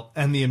Roosevelt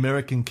and the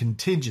American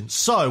contingent.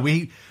 So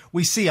we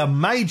see a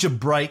major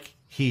break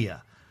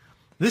here.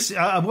 This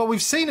what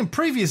we've seen in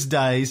previous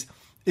days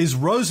is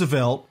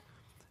Roosevelt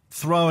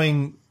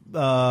throwing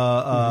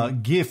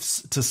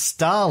gifts to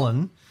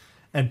Stalin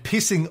and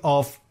pissing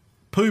off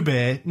Pooh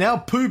Bear. Now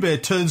Pooh Bear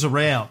turns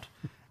around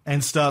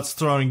and starts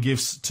throwing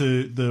gifts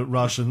to the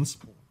Russians,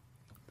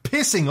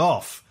 pissing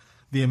off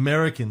the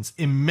Americans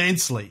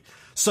immensely.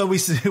 So we're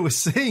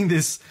seeing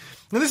this,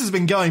 and this has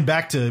been going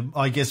back to,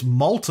 I guess,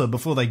 Malta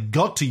before they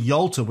got to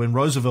Yalta, when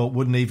Roosevelt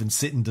wouldn't even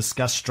sit and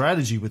discuss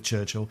strategy with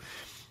Churchill.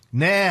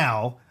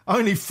 Now,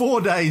 only 4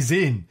 days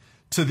in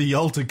to the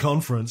Yalta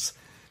conference,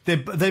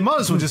 they might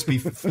as well just be,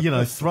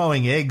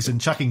 throwing eggs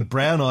and chucking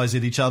brown eyes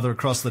at each other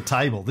across the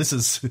table. This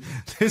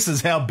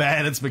is how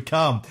bad it's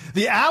become.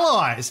 The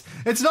Allies,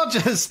 it's not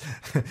just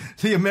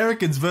the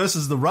Americans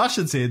versus the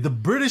Russians here. The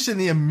British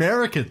and the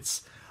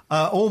Americans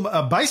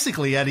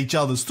basically at each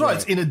other's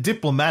throats in a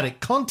diplomatic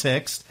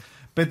context,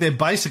 but they're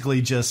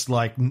basically just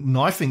like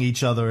knifing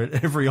each other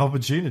at every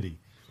opportunity.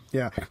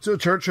 Yeah. So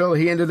Churchill,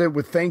 he ended it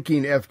with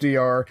thanking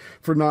FDR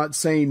for not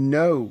saying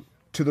no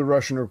to the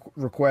Russian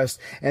request,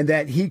 and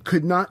that he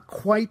could not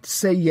quite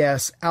say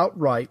yes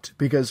outright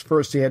because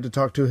first he had to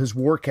talk to his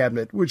war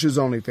cabinet, which is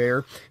only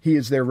fair. He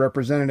is their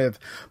representative.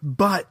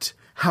 But,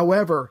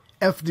 however,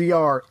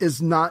 FDR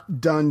is not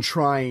done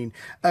trying.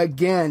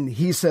 Again,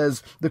 he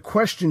says the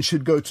question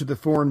should go to the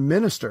foreign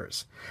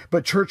ministers.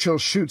 But Churchill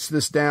shoots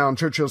this down.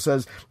 Churchill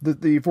says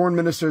that the foreign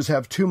ministers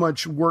have too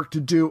much work to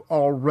do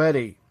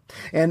already.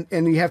 And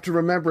you have to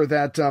remember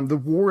that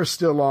the war is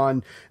still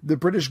on. The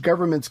British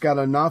government's got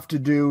enough to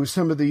do.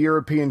 Some of the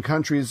European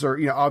countries are,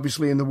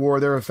 obviously in the war.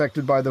 They're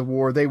affected by the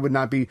war. They would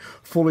not be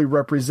fully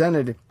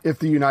represented if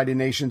the United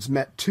Nations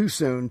met too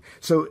soon.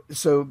 So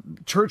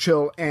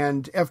Churchill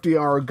and FDR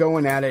are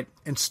going at it,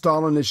 and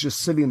Stalin is just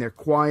sitting there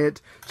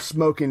quiet,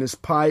 smoking his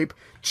pipe,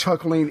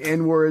 chuckling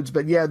inwards.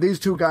 But yeah, these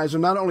two guys are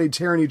not only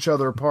tearing each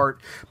other apart,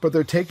 but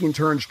they're taking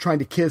turns trying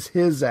to kiss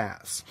his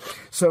ass.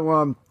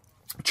 So,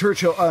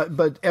 Churchill,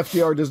 but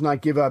FDR does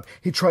not give up.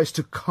 He tries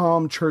to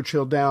calm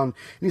Churchill down. And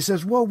he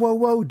says,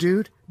 whoa,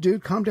 dude,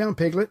 calm down,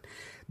 Piglet.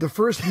 The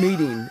first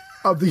meeting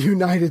of the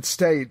United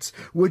States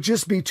would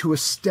just be to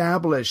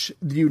establish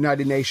the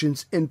United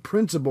Nations in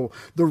principle.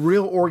 The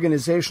real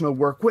organizational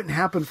work wouldn't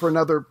happen for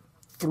another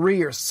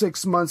 3 or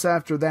 6 months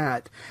after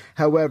that.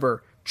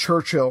 However,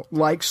 Churchill,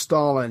 like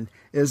Stalin,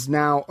 is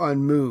now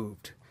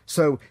unmoved.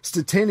 So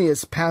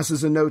Stettinius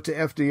passes a note to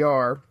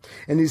FDR,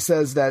 and he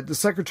says that the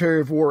Secretary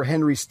of War,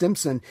 Henry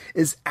Stimson,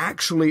 is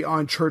actually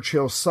on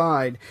Churchill's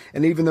side.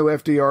 And even though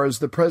FDR is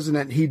the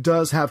president, he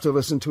does have to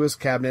listen to his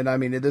cabinet. I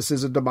mean, this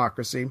is a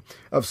democracy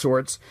of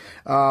sorts.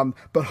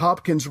 But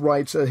Hopkins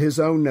writes his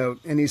own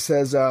note, and he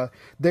says,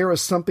 there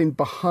is something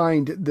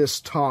behind this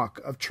talk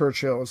of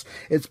Churchill's.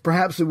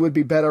 Perhaps it would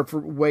be better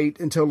for wait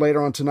until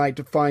later on tonight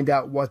to find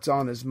out what's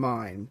on his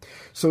mind.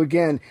 So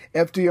again,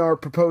 FDR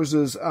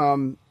proposes...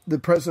 the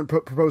president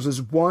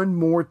proposes one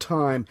more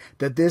time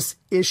that this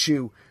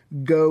issue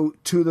go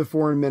to the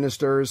foreign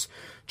ministers.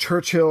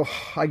 Churchill,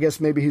 I guess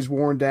maybe he's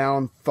worn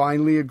down,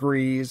 finally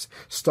agrees.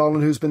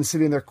 Stalin, who's been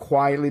sitting there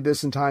quietly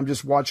this entire time,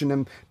 just watching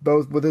him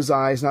both with his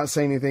eyes, not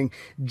saying anything,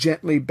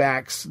 gently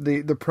backs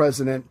the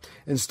president.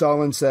 And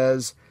Stalin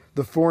says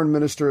the foreign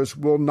ministers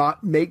will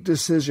not make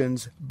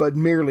decisions, but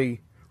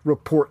merely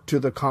report to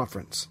the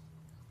conference.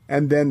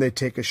 And then they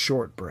take a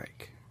short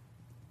break.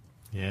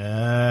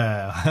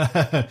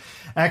 Yeah.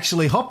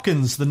 Actually,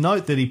 Hopkins, the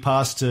note that he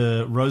passed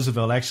to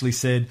Roosevelt actually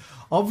said,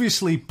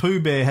 obviously Pooh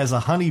Bear has a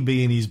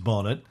honeybee in his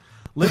bonnet.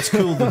 Let's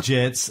cool the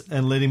jets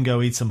and let him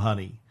go eat some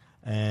honey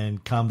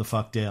and calm the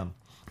fuck down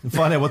and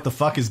find out what the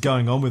fuck is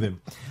going on with him.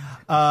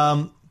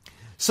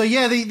 So,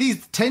 yeah,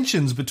 these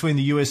tensions between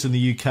the US and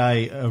the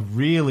UK are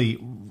really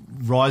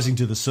rising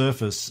to the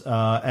surface,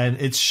 and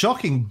it's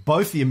shocking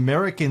both the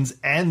Americans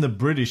and the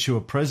British who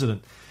are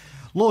president.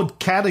 Lord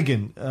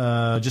Cadogan,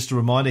 just a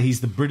reminder,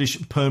 he's the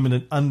British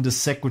Permanent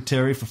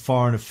Under-Secretary for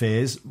Foreign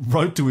Affairs,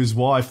 wrote to his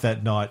wife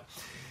that night.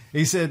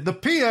 He said, the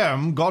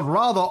PM got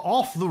rather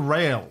off the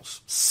rails.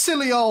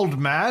 Silly old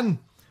man.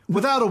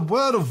 Without a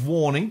word of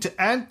warning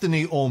to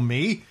Anthony or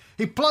me,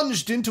 he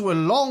plunged into a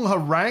long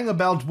harangue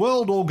about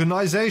world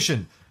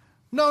organisation,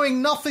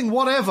 knowing nothing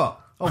whatever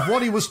of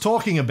what he was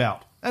talking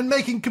about, and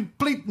making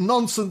complete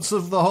nonsense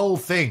of the whole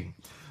thing.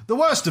 The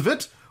worst of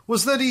it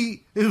was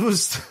that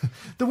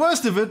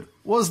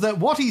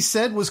what he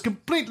said was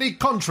completely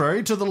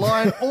contrary to the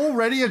line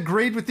already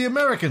agreed with the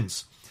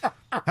Americans.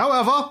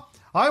 However,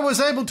 I was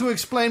able to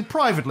explain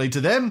privately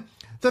to them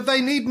that they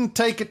needn't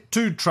take it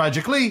too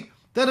tragically,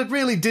 that it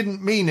really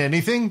didn't mean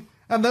anything,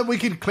 and that we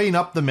could clean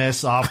up the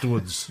mess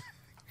afterwards.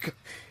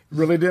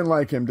 Really didn't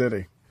like him, did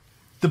he?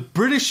 The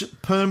British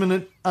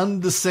Permanent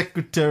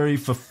Under-Secretary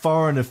for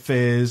Foreign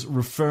Affairs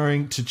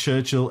referring to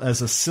Churchill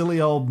as a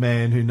silly old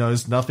man who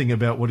knows nothing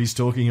about what he's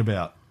talking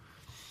about.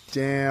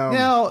 Damn.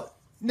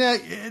 Now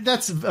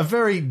that's a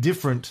very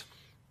different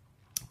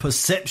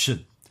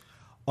perception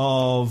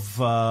of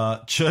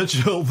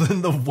Churchill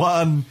than the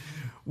one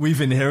we've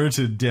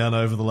inherited down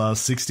over the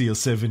last 60 or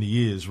 70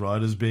 years,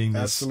 right, as being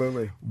this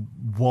absolutely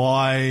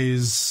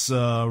wise,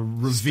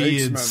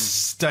 revered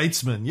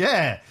statesman.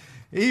 Yeah.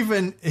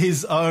 Even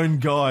his own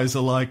guys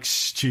are like,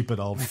 stupid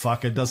old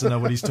fucker, doesn't know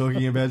what he's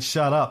talking about,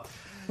 shut up.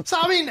 So,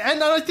 I mean,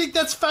 and I think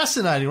that's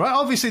fascinating, right?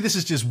 Obviously, this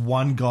is just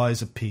one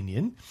guy's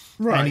opinion.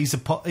 Right. And he's a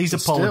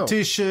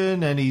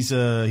politician, and he's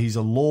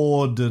a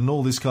lord and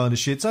all this kind of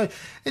shit. So,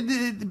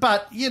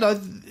 but,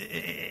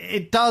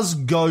 it does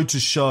go to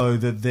show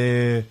that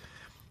there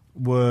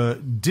were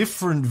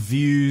different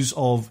views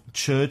of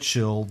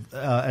Churchill,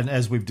 and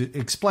as we've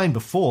explained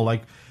before,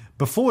 like,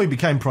 before he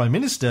became Prime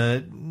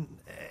Minister,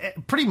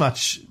 pretty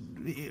much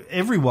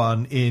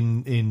everyone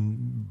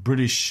in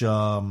British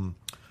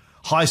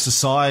high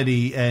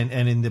society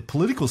and in the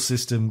political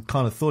system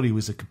kind of thought he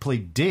was a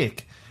complete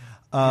dick.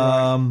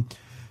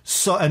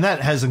 So, and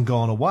that hasn't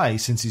gone away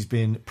since he's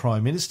been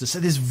Prime Minister.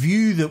 So this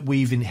view that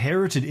we've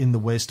inherited in the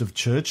West of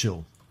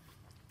Churchill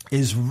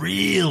is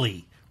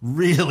really,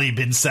 really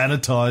been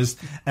sanitized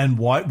and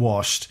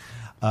whitewashed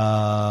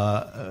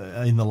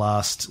in the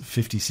last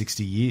 50,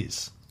 60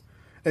 years.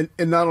 And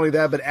not only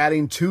that, but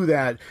adding to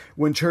that,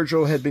 when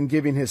Churchill had been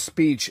giving his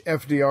speech,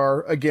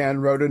 FDR, again,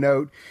 wrote a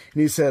note,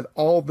 and he said,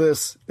 all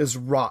this is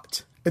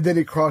rot. And then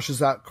he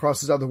crosses out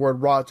the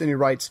word rot, and he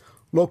writes,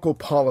 local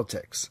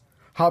politics.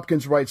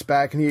 Hopkins writes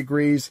back, and he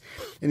agrees,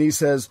 and he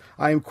says,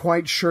 I am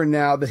quite sure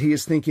now that he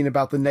is thinking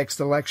about the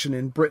next election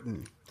in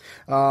Britain.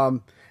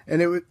 And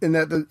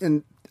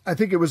I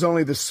think it was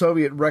only the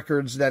Soviet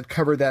records that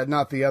covered that,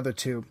 not the other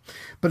two.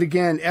 But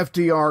again,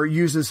 FDR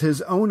uses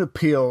his own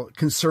appeal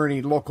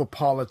concerning local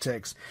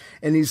politics.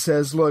 And he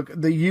says, look,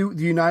 the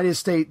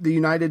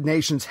United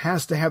Nations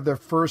has to have their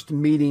first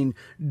meeting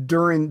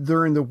during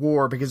the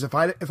war, because if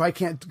I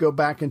can't go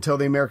back and tell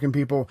the American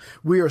people,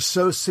 we are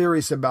so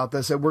serious about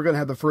this that we're going to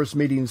have the first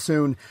meeting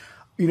soon,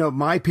 you know,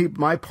 my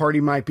party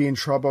might be in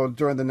trouble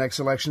during the next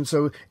election.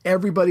 So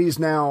everybody's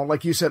now,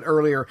 like you said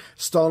earlier,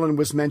 Stalin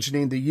was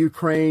mentioning the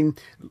Ukraine,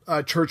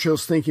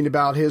 Churchill's thinking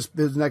about his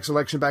next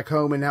election back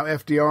home, and now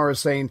FDR is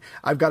saying,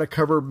 I've got to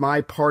cover my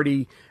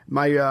party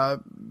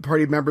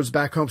members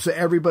back home. So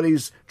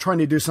everybody's trying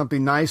to do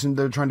something nice, and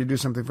they're trying to do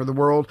something for the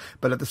world.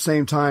 But at the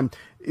same time,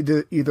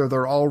 either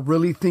they're all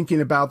really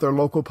thinking about their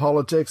local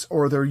politics,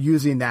 or they're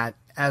using that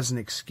as an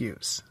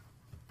excuse.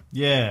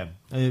 Yeah.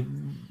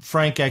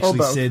 Frank actually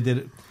said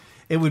that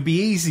it would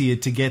be easier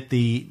to get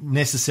the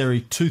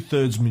necessary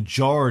 2/3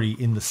 majority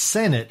in the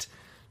Senate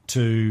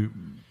to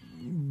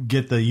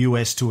get the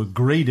US to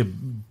agree to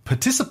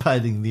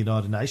participating in the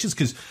United Nations,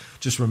 because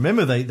just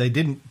remember, they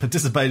didn't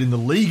participate in the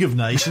League of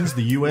Nations.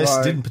 The US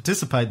Right. didn't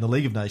participate in the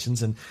League of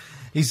Nations, and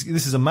this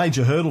is a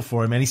major hurdle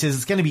for him. And he says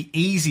it's going to be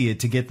easier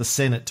to get the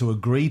Senate to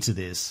agree to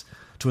this,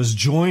 to us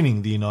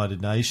joining the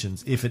United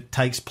Nations, if it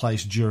takes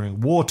place during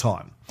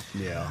wartime.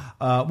 Yeah.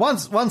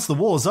 Once the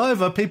war's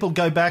over, people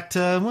go back to,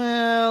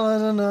 well, I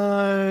don't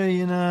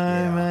know,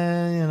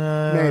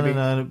 man, Maybe.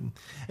 I don't know.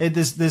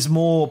 There's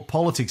more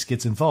politics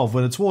gets involved.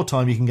 When it's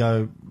wartime,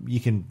 you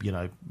can,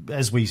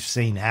 as we've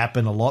seen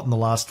happen a lot in the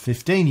last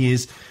 15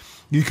 years,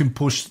 you can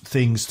push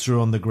things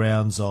through on the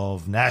grounds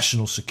of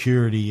national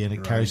security, and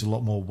it carries a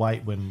lot more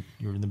weight when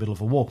you're in the middle of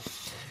a war.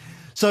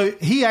 So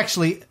he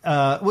actually,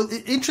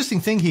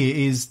 interesting thing here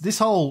is this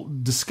whole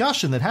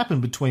discussion that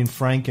happened between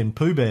Frank and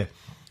Pooh Bear,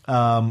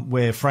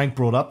 where Frank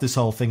brought up this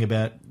whole thing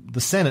about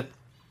the Senate.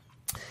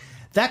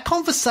 That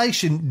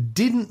conversation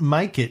didn't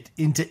make it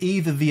into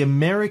either the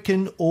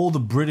American or the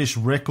British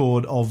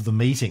record of the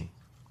meeting.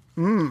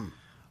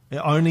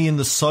 Only in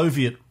the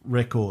Soviet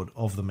record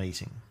of the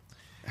meeting.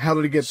 How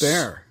did it get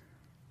there?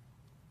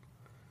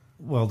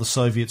 Well, the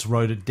Soviets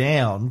wrote it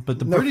down, but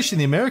the British and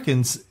the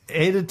Americans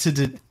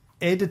edited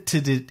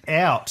it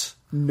out.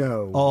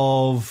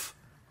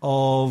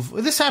 Of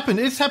this happened.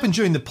 It happened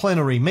during the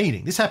plenary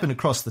meeting. This happened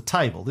across the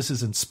table. This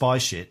isn't spy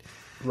shit.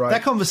 Right.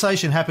 That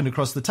conversation happened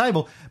across the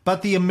table,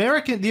 but the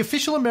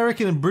official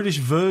American and British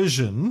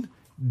version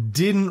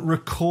didn't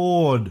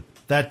record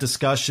that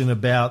discussion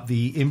about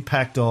the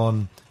impact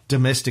on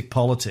domestic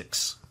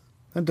politics.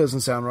 That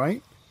doesn't sound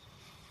right.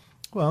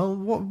 Well,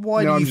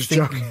 why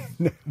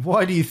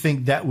do you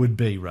think that would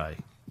be, Ray?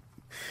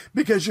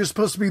 Because you're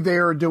supposed to be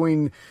there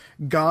doing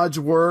God's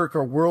work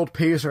or world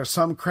peace or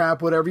some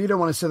crap, whatever. You don't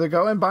want to sit there and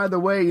go, and by the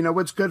way,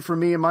 what's good for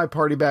me and my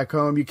party back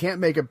home. You can't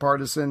make it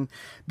partisan,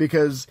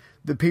 because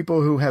the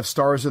people who have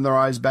stars in their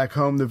eyes back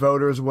home, the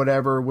voters,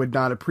 whatever, would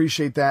not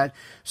appreciate that.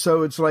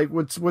 So it's like,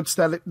 what's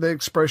that, the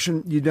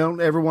expression? You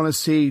don't ever want to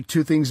see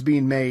two things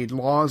being made,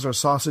 laws or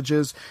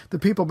sausages. The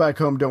people back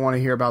home don't want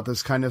to hear about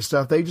this kind of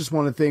stuff. They just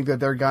want to think that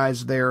their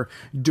guys there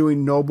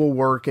doing noble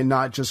work and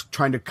not just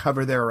trying to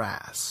cover their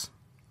ass.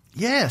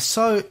 Yeah,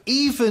 so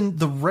even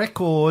the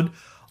record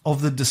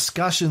of the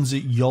discussions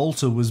at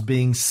Yalta was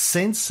being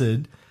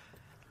censored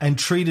and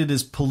treated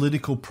as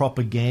political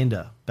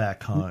propaganda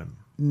back home.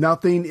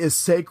 Nothing is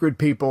sacred,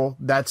 people.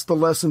 That's the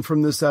lesson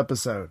from this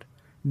episode.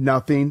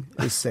 Nothing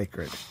is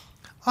sacred.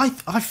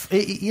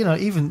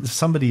 Even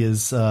somebody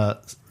as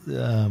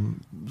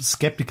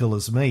skeptical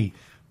as me,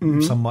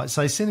 some might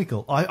say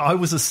cynical, I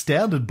was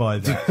astounded by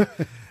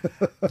that.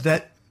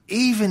 That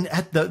even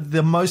at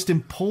the most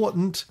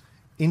important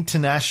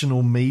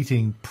international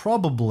meeting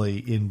probably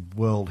in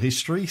world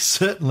history,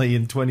 certainly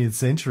in 20th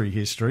century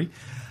history,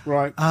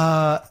 right?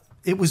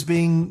 It was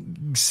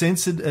being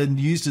censored and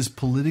used as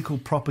political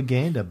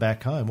propaganda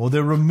back home, or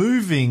they're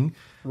removing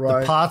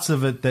the parts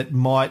of it that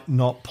might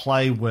not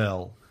play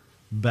well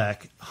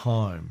back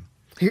home.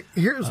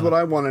 Here's what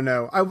I want to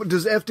know.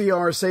 Does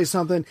FDR say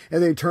something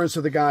and then he turns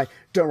to the guy,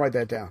 don't write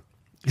that down?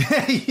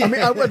 Yeah. I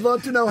mean, I would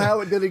love to know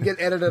how did it get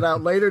edited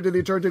out later? Did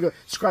he turn to go,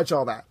 scratch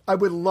all that? I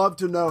would love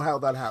to know how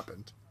that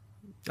happened.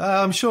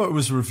 I'm sure it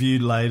was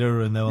reviewed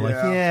later, and they were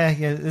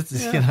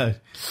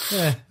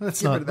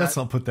let's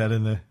not put that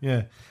in there.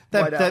 Yeah,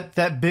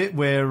 that bit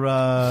where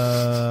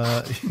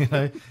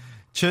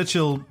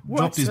Churchill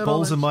dropped his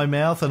balls in my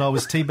mouth and I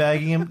was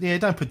teabagging him. Yeah,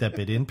 don't put that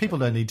bit in. People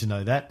don't need to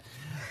know that.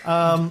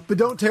 But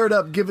don't tear it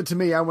up. Give it to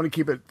me. I want to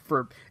keep it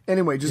for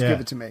anyway. Just give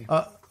it to me.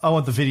 I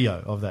want the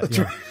video of that.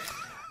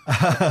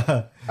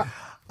 Yeah.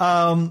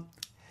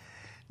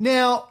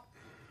 Now,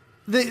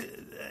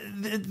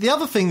 the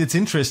other thing that's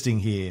interesting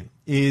here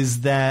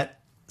is that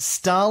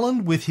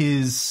Stalin, with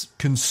his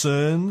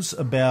concerns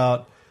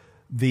about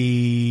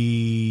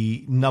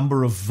the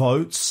number of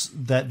votes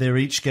that they're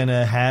each going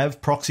to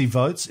have, proxy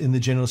votes in the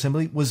General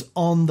Assembly, was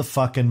on the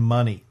fucking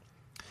money.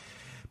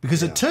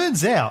 Because it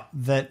turns out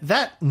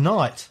that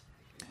night,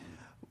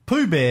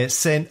 Pooh Bear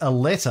sent a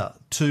letter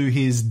to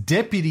his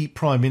Deputy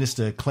Prime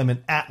Minister,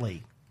 Clement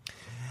Attlee,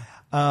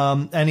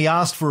 and he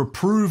asked for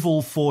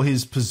approval for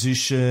his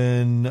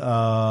position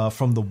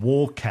from the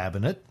War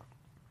Cabinet.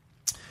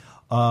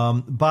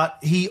 But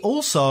he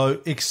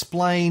also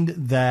explained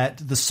that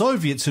the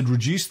Soviets had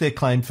reduced their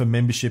claim for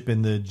membership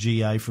in the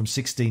GA from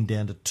 16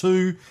 down to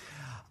 2.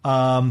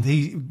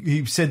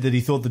 He said that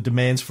he thought the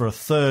demands for a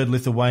third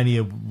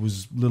Lithuania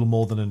was little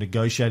more than a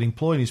negotiating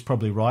ploy, and he's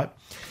probably right.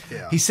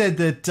 Yeah. He said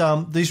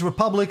that these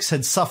republics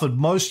had suffered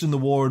most in the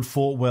war and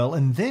fought well,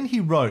 and then he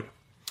wrote,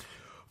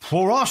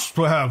 "For us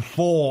to have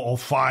 4 or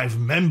 5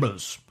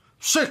 members,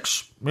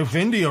 6 if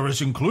India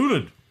is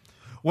included,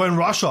 when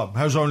Russia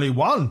has only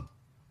 1,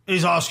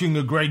 is asking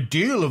a great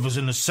deal of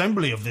an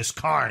assembly of this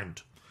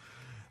kind.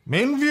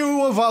 In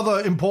view of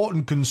other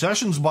important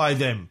concessions by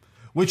them,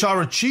 which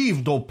are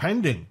achieved or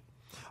pending,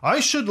 I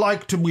should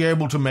like to be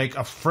able to make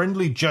a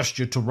friendly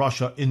gesture to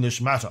Russia in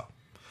this matter.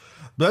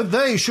 That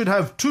they should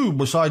have 2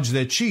 besides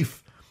their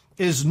chief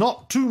is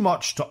not too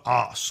much to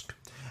ask,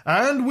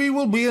 and we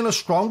will be in a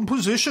strong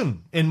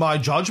position, in my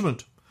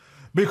judgment,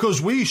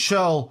 because we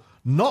shall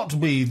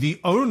not be the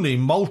only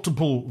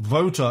multiple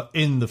voter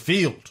in the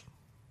field."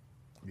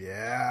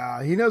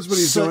 Yeah, he knows what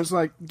he's doing. It's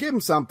like, give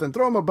him something,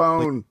 throw him a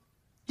bone.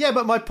 Yeah,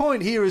 but my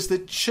point here is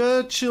that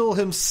Churchill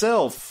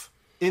himself,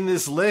 in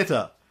this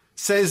letter,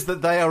 says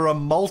that they are a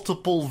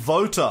multiple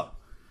voter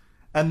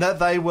and that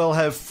they will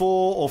have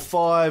 4 or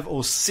 5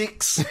 or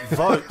 6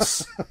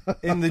 votes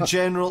in the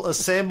General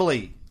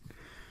Assembly.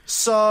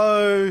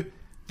 So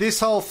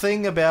this whole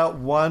thing about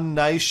one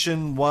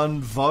nation,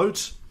 one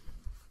vote,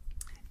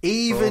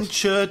 even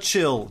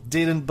Churchill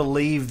didn't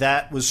believe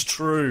that was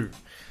true.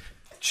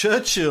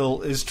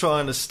 Churchill is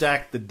trying to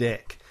stack the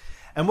deck.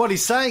 And what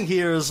he's saying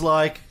here is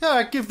like,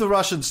 give the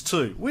Russians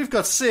 2. We've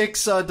got 6,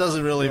 so it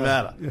doesn't really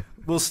matter. Yeah.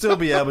 We'll still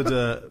be able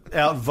to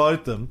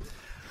outvote them.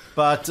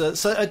 But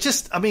I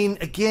just want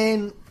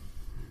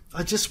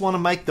to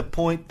make the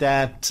point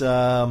that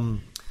the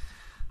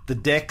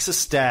decks are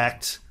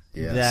stacked,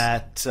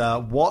 that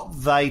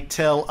what they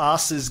tell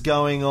us is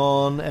going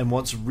on and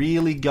what's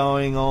really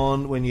going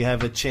on when you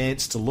have a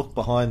chance to look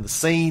behind the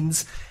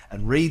scenes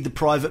and read the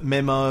private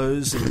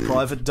memos and the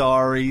private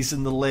diaries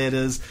and the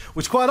letters,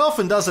 which quite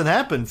often doesn't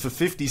happen for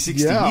 50,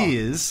 60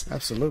 years.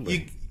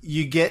 Absolutely.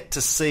 You get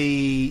to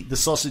see the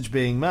sausage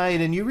being made,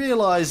 and you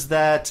realise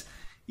that,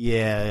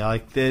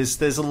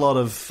 there's a lot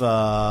of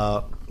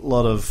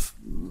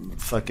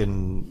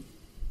fucking,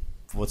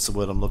 what's the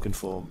word I'm looking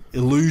for?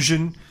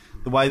 Illusion.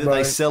 The way that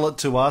they sell it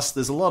to us,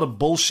 there's a lot of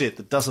bullshit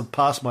that doesn't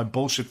pass my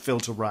bullshit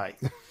filter, Ray.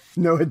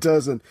 No, it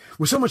doesn't.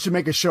 Well, so much to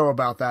make a show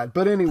about that.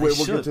 But anyway,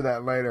 we'll get to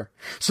that later.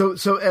 So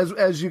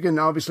as you can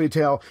obviously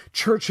tell,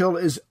 Churchill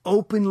is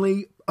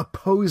openly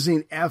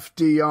opposing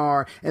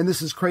FDR, and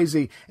this is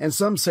crazy. And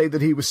some say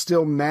that he was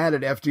still mad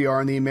at FDR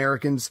and the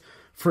Americans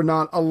for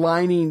not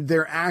aligning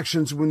their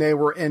actions when they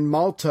were in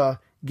Malta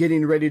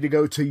getting ready to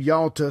go to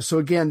Yalta. So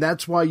again,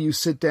 that's why you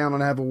sit down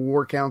and have a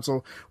war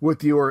council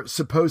with your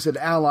supposed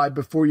ally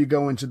before you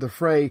go into the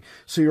fray,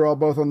 so you're all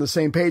both on the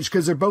same page,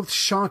 because they're both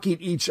shocking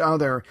each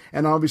other,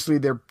 and obviously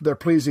they're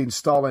pleasing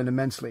Stalin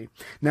immensely.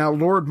 Now,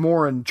 Lord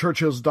Moran,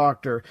 Churchill's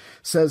doctor,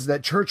 says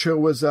that Churchill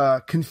was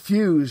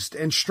confused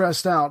and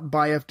stressed out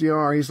by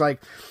FDR. He's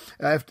like,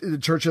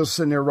 Churchill's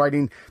sitting there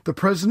writing, "The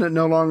president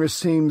no longer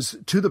seems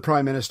to the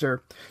prime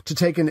minister to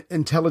take an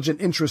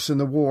intelligent interest in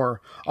the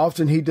war.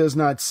 Often he does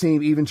not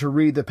seem even to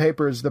read the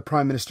papers the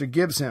prime minister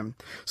gives him.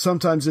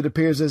 Sometimes it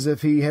appears as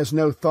if he has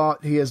no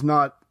thought, he has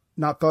not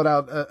thought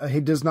out, he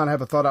does not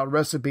have a thought out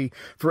recipe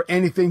for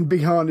anything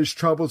beyond his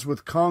troubles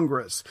with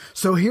Congress."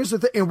 So here's the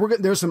thing, and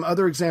there's some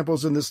other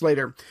examples in this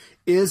later.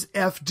 Is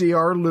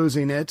FDR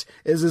losing it?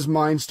 Is his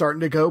mind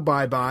starting to go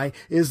bye-bye?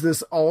 Is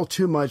this all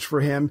too much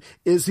for him?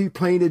 Is he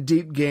playing a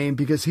deep game?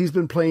 Because he's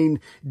been playing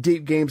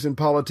deep games in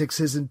politics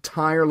his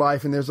entire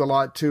life, and there's a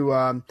lot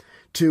to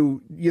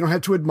you don't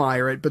have to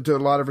admire it, but to a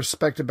lot of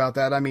respect about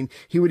that. I mean,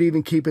 he would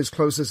even keep his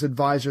closest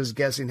advisors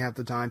guessing half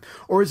the time.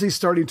 Or is he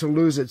starting to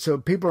lose it? So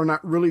people are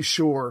not really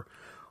sure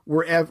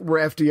where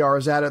FDR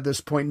is at this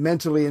point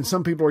mentally, and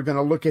some people are going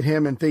to look at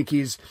him and think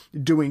he's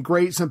doing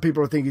great. Some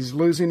people think he's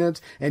losing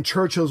it, and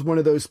Churchill's one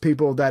of those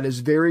people that is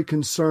very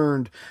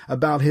concerned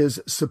about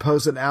his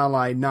supposed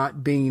ally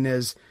not being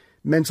as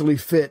mentally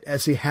fit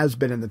as he has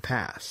been in the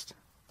past.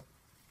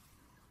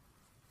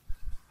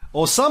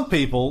 Or some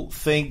people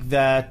think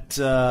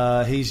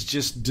that he's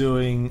just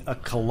doing a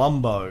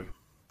Columbo.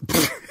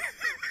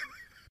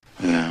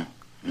 Yeah.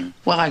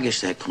 Well, I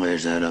guess that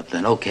clears that up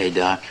then. Okay,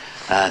 Doc.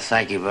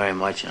 Thank you very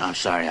much. I'm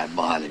sorry I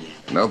bothered you.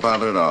 No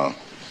bother at all.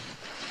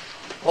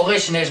 Well,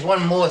 listen, there's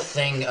one more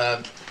thing.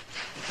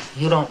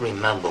 You don't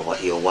remember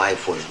what your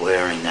wife was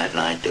wearing that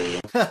night, do you?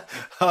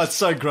 Oh, it's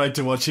so great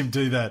to watch him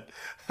do that.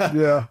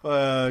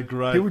 Yeah.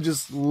 Great. He would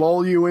just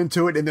lull you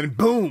into it and then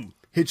boom,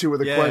 hit you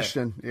with a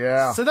question.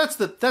 Yeah. So that's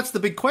the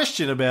big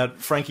question about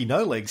Frankie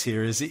No Legs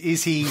here. Is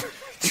he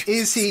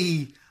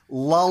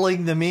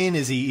lulling them in?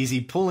 Is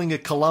he pulling a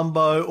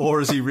Columbo,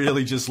 or is he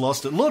really just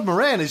lost it? Lord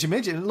Moran, as you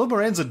mentioned, Lord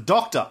Moran's a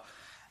doctor,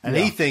 and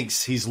he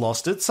thinks he's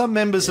lost it. Some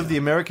members of the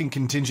American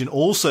contingent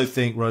also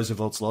think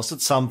Roosevelt's lost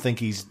it. Some think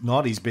he's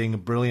not. He's being a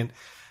brilliant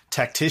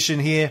tactician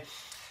here.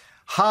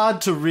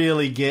 Hard to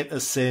really get a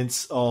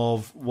sense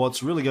of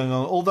what's really going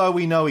on, although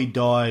we know he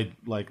died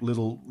like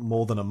little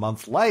more than a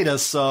month later,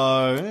 so...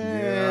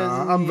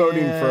 I'm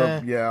voting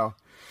for,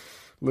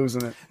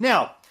 losing it.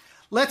 Now,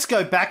 let's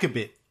go back a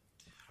bit.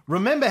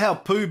 Remember how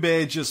Pooh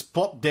Bear just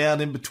plopped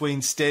down in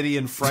between Steady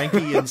and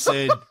Frankie and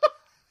said,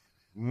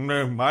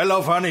 I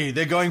love honey,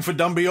 they're going for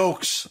Dumby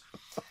Oaks.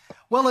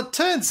 Well, it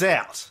turns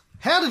out,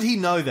 how did he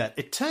know that?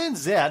 It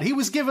turns out he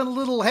was given a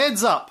little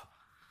heads up.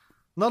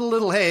 Not a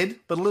little head,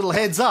 but a little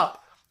heads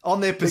up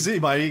on their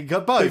position. Maybe he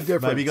got both.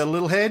 Maybe he got a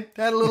little head,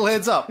 had a little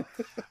heads up.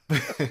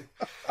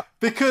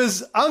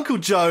 Because Uncle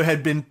Joe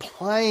had been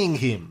playing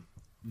him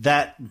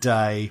that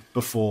day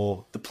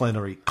before the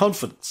plenary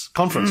conference.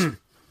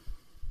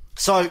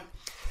 So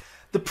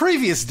the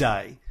previous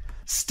day,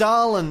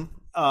 Stalin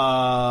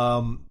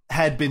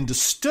had been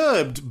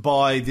disturbed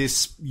by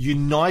this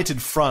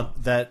united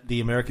front that the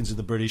Americans and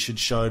the British had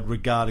showed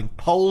regarding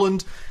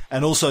Poland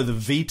and also the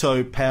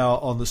veto power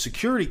on the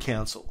Security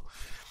Council.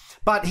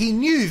 But he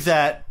knew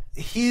that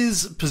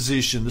his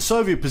position, the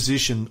Soviet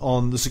position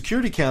on the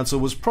Security Council,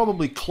 was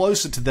probably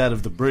closer to that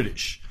of the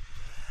British.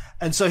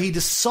 And so he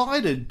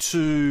decided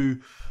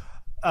to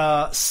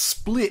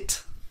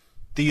split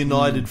the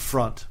united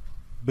front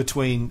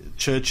between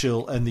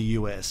Churchill and the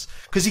US.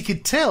 Because he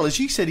could tell, as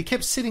you said, he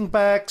kept sitting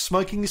back,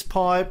 smoking his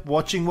pipe,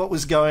 watching what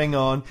was going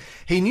on.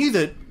 He knew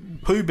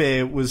that Pooh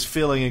Bear was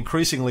feeling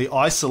increasingly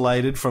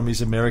isolated from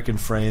his American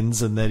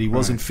friends and that he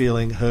wasn't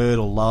feeling heard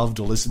or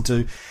loved or listened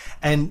to.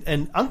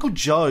 And Uncle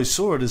Joe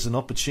saw it as an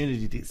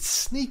opportunity to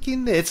sneak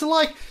in there. It's a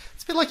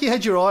bit like you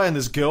had your eye on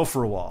this girl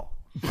for a while.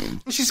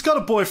 She's got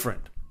a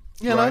boyfriend,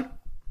 you know?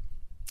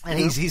 And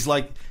he's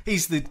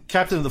the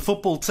captain of the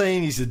football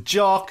team. He's a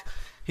jock.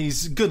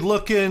 He's good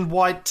looking,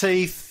 white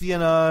teeth, the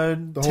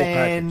tan, whole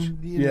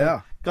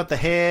package. Got the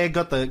hair,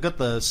 got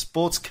the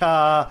sports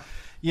car,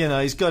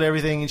 he's got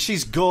everything, and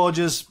she's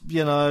gorgeous,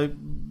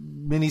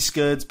 mini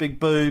skirts, big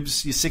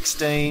boobs. You're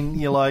 16,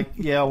 you're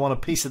like, I want a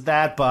piece of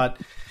that, but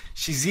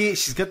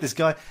she's got this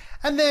guy,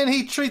 and then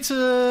he treats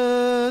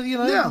her,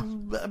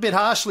 a bit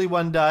harshly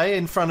one day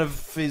in front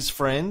of his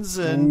friends,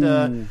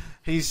 and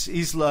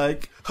he's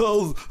like,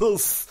 oh,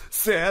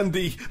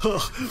 Sandy,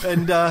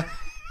 and.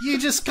 You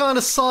just kind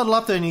of sidle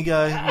up there and you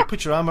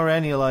put your arm around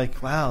and you're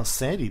like, wow,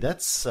 Sandy,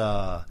 that's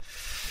kind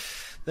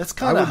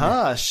of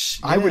harsh.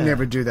 I would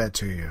never do that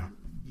to you.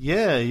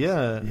 Yeah.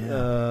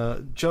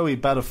 Joey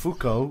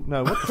Buttafuoco.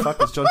 No, what the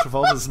fuck is John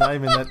Travolta's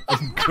name in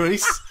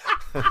Grease?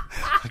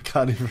 I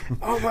can't even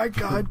remember. Oh my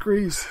God,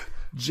 Grease.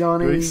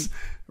 Johnny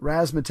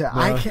Razzmatazz. No.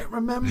 I can't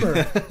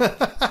remember.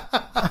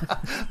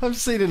 I've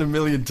seen it a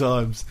million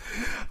times.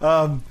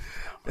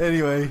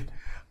 Anyway,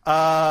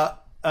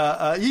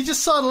 you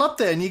just sidle up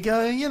there and you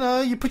go,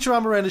 you put your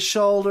arm around his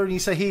shoulder and you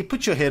say, here,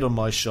 put your head on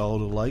my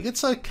shoulder. Like,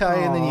 it's okay.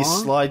 Aww. And then you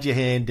slide your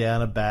hand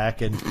down her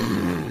back and,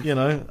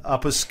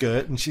 up her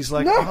skirt. And she's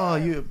like, oh,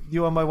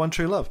 you are my one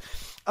true love.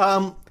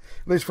 At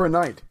least for a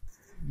night.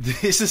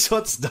 This is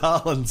what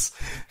Stalin's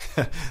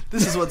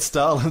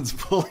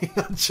pulling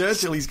on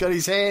Churchill. He's got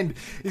his hand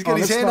on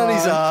his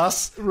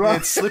ass.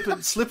 Right.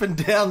 It's slipping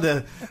down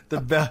the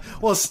belt.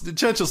 Well,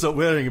 Churchill's not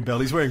wearing a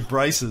belt. He's wearing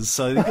braces.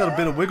 So he's got a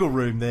bit of wiggle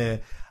room there.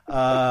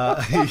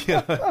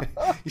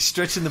 He's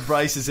stretching the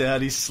braces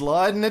out. He's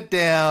sliding it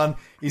down.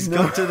 He's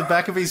got to the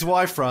back of his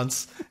Y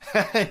fronts.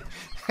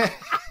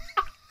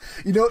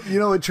 You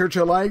know what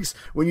Churchill likes?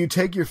 When you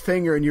take your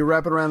finger and you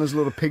wrap it around his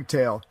little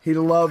pigtail. He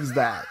loves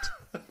that.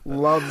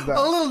 Loves that.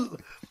 A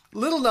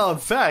little known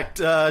fact,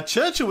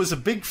 Churchill was a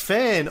big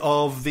fan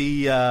of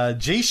the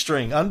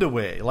G-string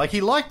underwear. Like, he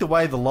liked the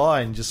way the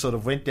line just sort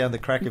of went down the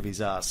crack of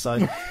his ass.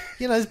 So,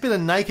 there's a bit of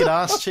naked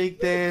ass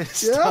cheek there.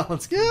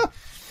 Stalin's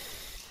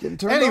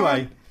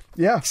Anyway,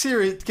 get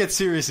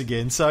serious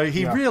again. So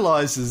he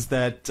realises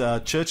that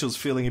Churchill's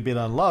feeling a bit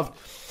unloved.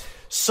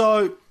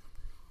 So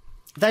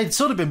they'd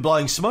sort of been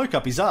blowing smoke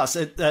up his ass.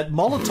 At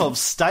Molotov's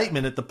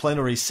statement at the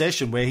plenary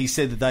session where he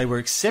said that they were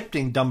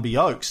accepting Dumby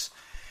Oaks,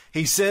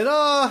 he said,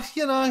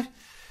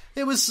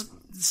 it was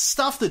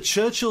stuff that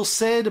Churchill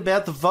said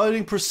about the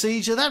voting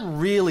procedure. That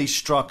really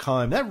struck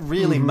home. That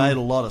really made a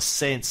lot of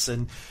sense.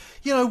 And,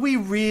 we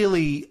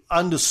really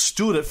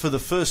understood it for the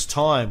first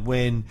time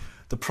when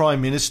the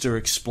Prime Minister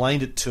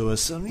explained it to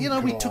us, and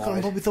we took it on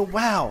board. We thought,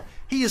 "Wow,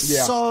 he is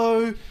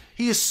so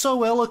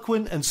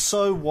eloquent and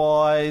so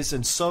wise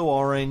and so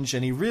orange,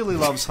 and he really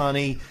loves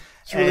honey,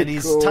 and really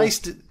cool.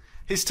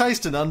 his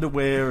taste in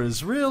underwear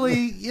is really,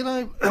 you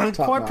know, quite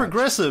notch.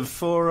 Progressive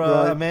for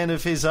a man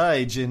of his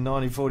age in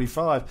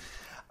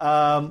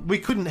 1945. We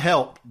couldn't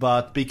help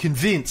but be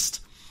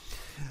convinced.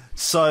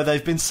 So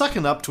they've been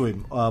sucking up to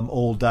him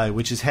all day,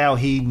 which is how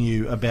he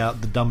knew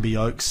about the Dumby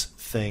Oaks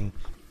thing.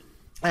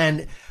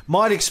 And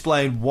might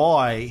explain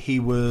why he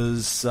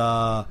was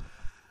sort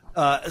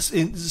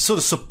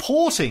of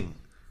supporting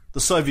the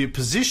Soviet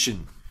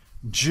position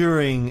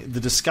during the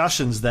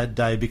discussions that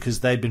day, because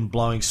they'd been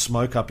blowing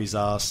smoke up his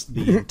ass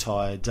the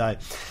entire day.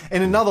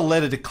 In another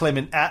letter to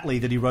Clement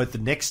Attlee that he wrote the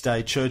next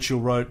day, Churchill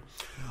wrote,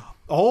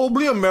 "All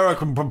the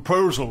American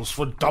proposals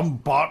for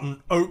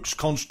Dumbarton Oaks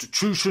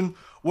Constitution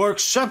were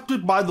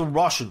accepted by the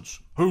Russians,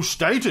 who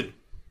stated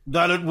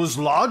that it was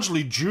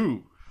largely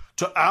due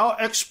to our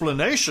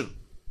explanation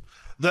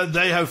that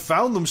they have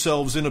found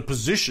themselves in a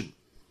position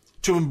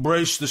to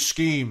embrace the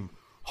scheme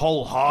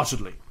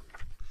wholeheartedly."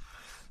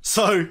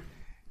 So,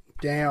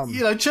 damn,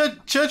 you know,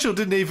 Churchill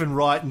didn't even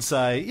write and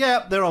say,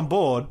 "Yeah, they're on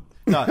board."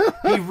 No,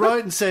 he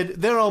wrote and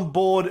said, "They're on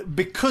board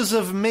because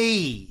of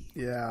me."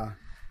 Yeah,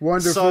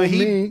 wonderful so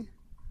me.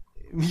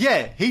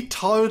 Yeah, he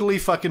totally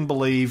fucking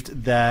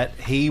believed that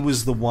he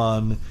was the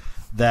one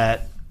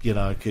that, you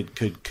know,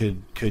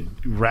 could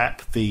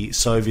wrap the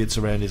Soviets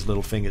around his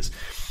little fingers.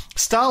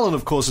 Stalin,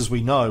 of course, as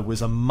we know,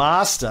 was a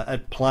master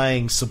at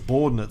playing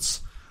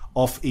subordinates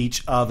off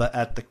each other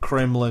at the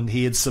Kremlin.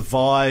 He had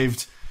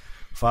survived,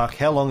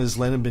 how long has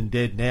Lenin been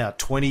dead now?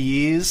 20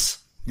 years?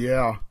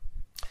 Yeah.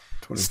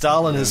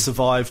 Stalin has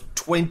survived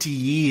 20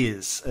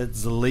 years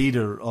as the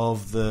leader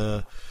of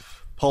the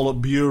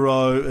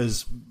Politburo,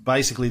 as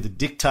basically the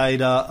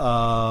dictator.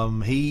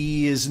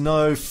 He is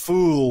no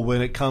fool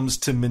when it comes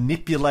to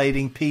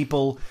manipulating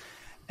people.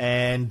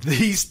 And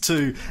these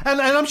two,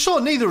 and I'm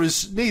sure neither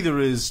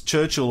is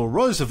Churchill or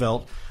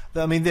Roosevelt.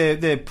 I mean,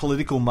 they're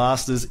political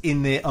masters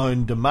in their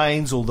own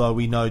domains, although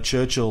we know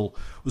Churchill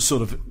was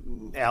sort of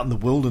out in the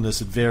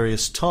wilderness at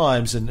various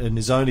times and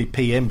is only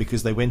PM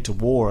because they went to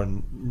war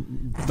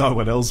and no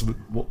one else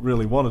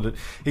really wanted it.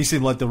 He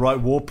seemed like the right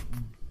war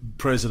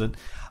president.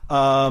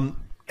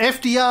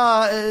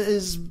 FDR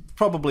is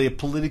probably a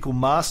political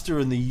master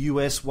in the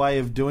US way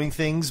of doing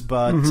things,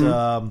 but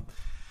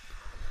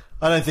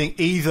I don't think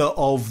either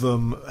of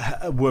them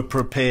were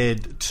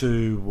prepared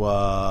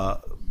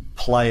to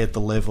play at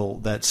the level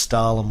that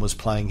Stalin was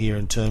playing here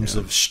in terms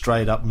of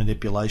straight-up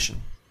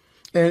manipulation.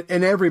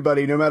 And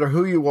everybody, no matter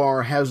who you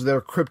are, has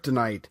their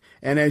kryptonite.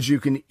 And as you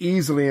can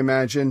easily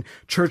imagine,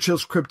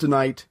 Churchill's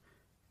kryptonite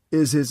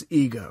is his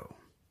ego.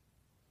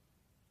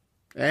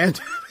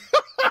 And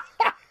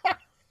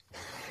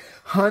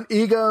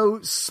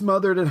ego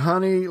smothered in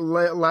honey.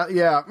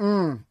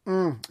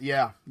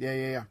 Yeah.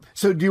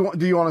 So do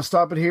you want to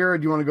stop it here, or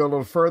do you want to go a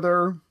little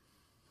further?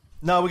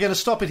 No, we're going to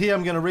stop it here.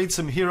 I'm going to read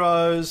some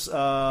heroes.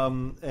 I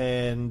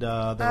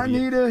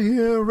need a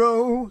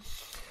hero.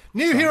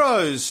 New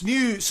heroes,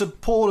 new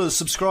supporters,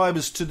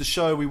 subscribers to the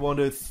show. We want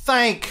to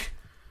thank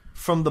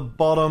from the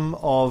bottom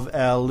of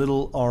our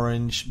little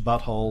orange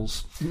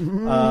buttholes.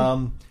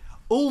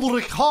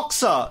 Ulrich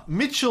Hoxer,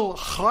 Mitchell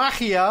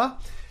Hrachia,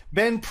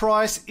 Ben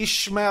Price,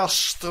 Ishmael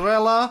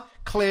Streller,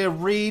 Claire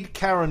Reed,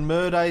 Karen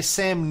Murday,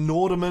 Sam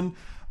Norderman,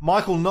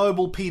 Michael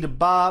Noble, Peter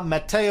Barr,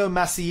 Matteo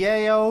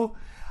Maciello,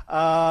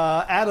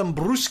 Adam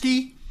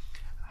Bruschi.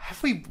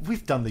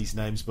 We've done these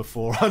names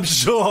before. I'm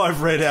sure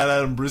I've read out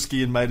Adam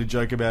Bruschi and made a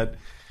joke about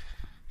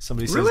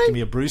somebody says, "Give me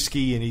a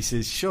brewski," and he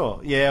says,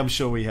 "Sure." Yeah, I'm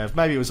sure we have.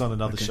 Maybe it was on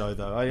another show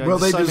though. Well,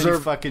 they so deserve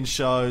many fucking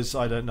shows.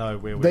 I don't know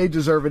where they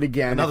deserve it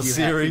again. Another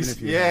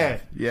series. Yeah,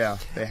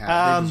 they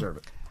have. They deserve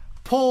it.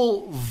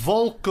 Paul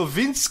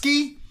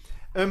Volkovinsky,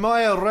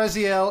 Umaya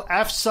Raziel,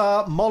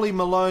 Afsar, Molly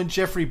Malone,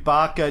 Jeffrey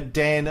Barker,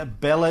 Dan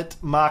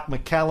Bellett, Mark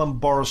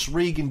McCallum, Boris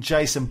Regan,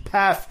 Jason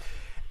Paff,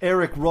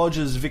 Eric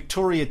Rogers,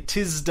 Victoria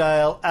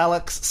Tisdale,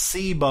 Alex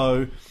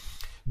Sebo,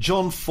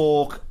 John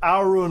Falk,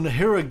 Arun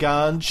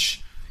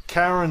Hiraganj,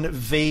 Karen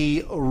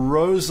V,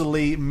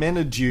 Rosalie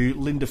Menadieu,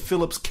 Linda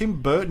Phillips,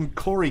 Kim Burton,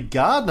 Corey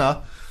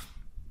Gardner.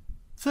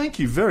 Thank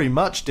you very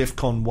much,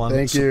 DEFCON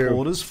 1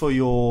 supporters, for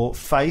your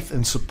faith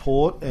and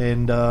support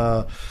and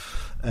I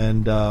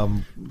don't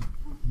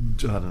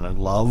know,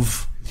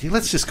 love.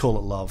 Let's just call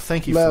it love.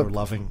 Thank you for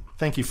loving.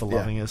 Thank you for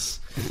loving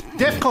us.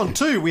 DEFCON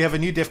 2, we have a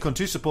new DEFCON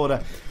 2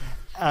 supporter,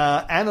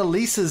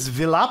 Annalises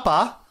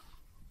Villapa.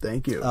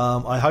 Thank you.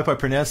 I hope I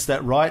pronounced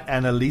that right.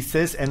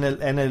 Annalises,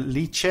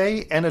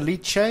 Annalice,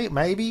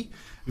 maybe,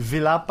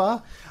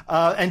 Villapa.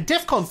 And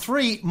DEFCON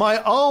 3,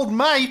 my old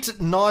mate,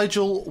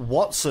 Nigel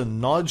Watson.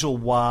 Nigel,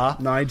 old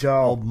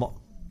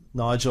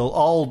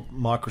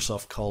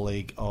Microsoft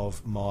colleague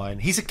of mine.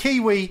 He's a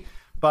Kiwi,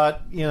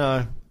 but, you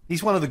know,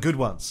 he's one of the good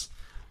ones.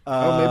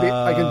 Maybe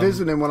I can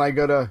visit him when I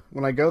go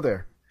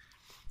there.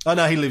 Oh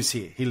no, he lives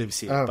here.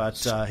 But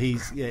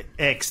he's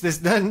ex.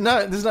 There's no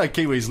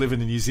Kiwis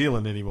living in New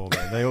Zealand anymore,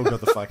 man. They all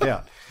got the fuck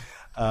out.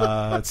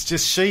 It's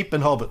just sheep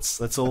and hobbits.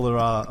 That's all there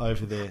are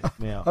over there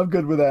now. I'm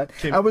good with that.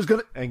 I was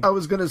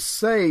gonna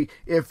say,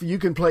 if you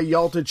can play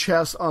Yalta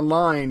chess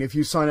online, if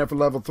you sign up for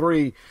level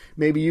 3,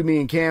 maybe me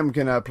and Cam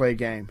can play a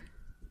game.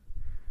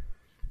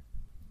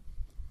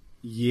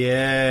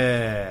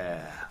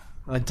 Yeah.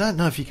 I don't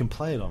know if you can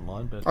play it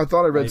online, but I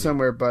thought I read maybe.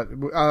 somewhere, but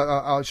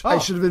I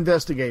should have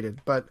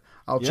investigated, but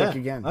I'll check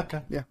again.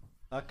 Okay. Yeah.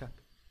 Okay.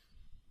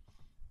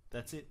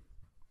 That's it.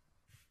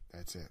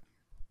 That's it.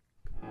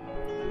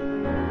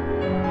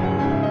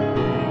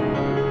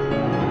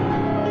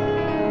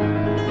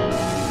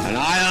 An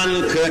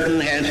iron curtain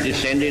has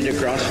descended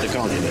across the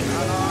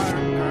continent.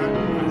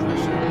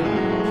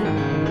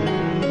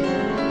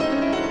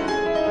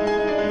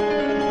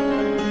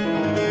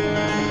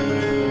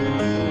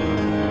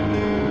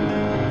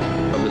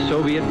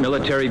 Soviet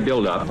military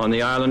buildup on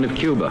the island of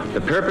Cuba.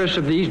 The purpose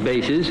of these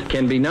bases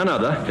can be none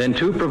other than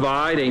to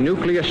provide a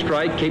nuclear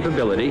strike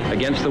capability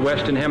against the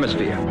Western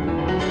Hemisphere.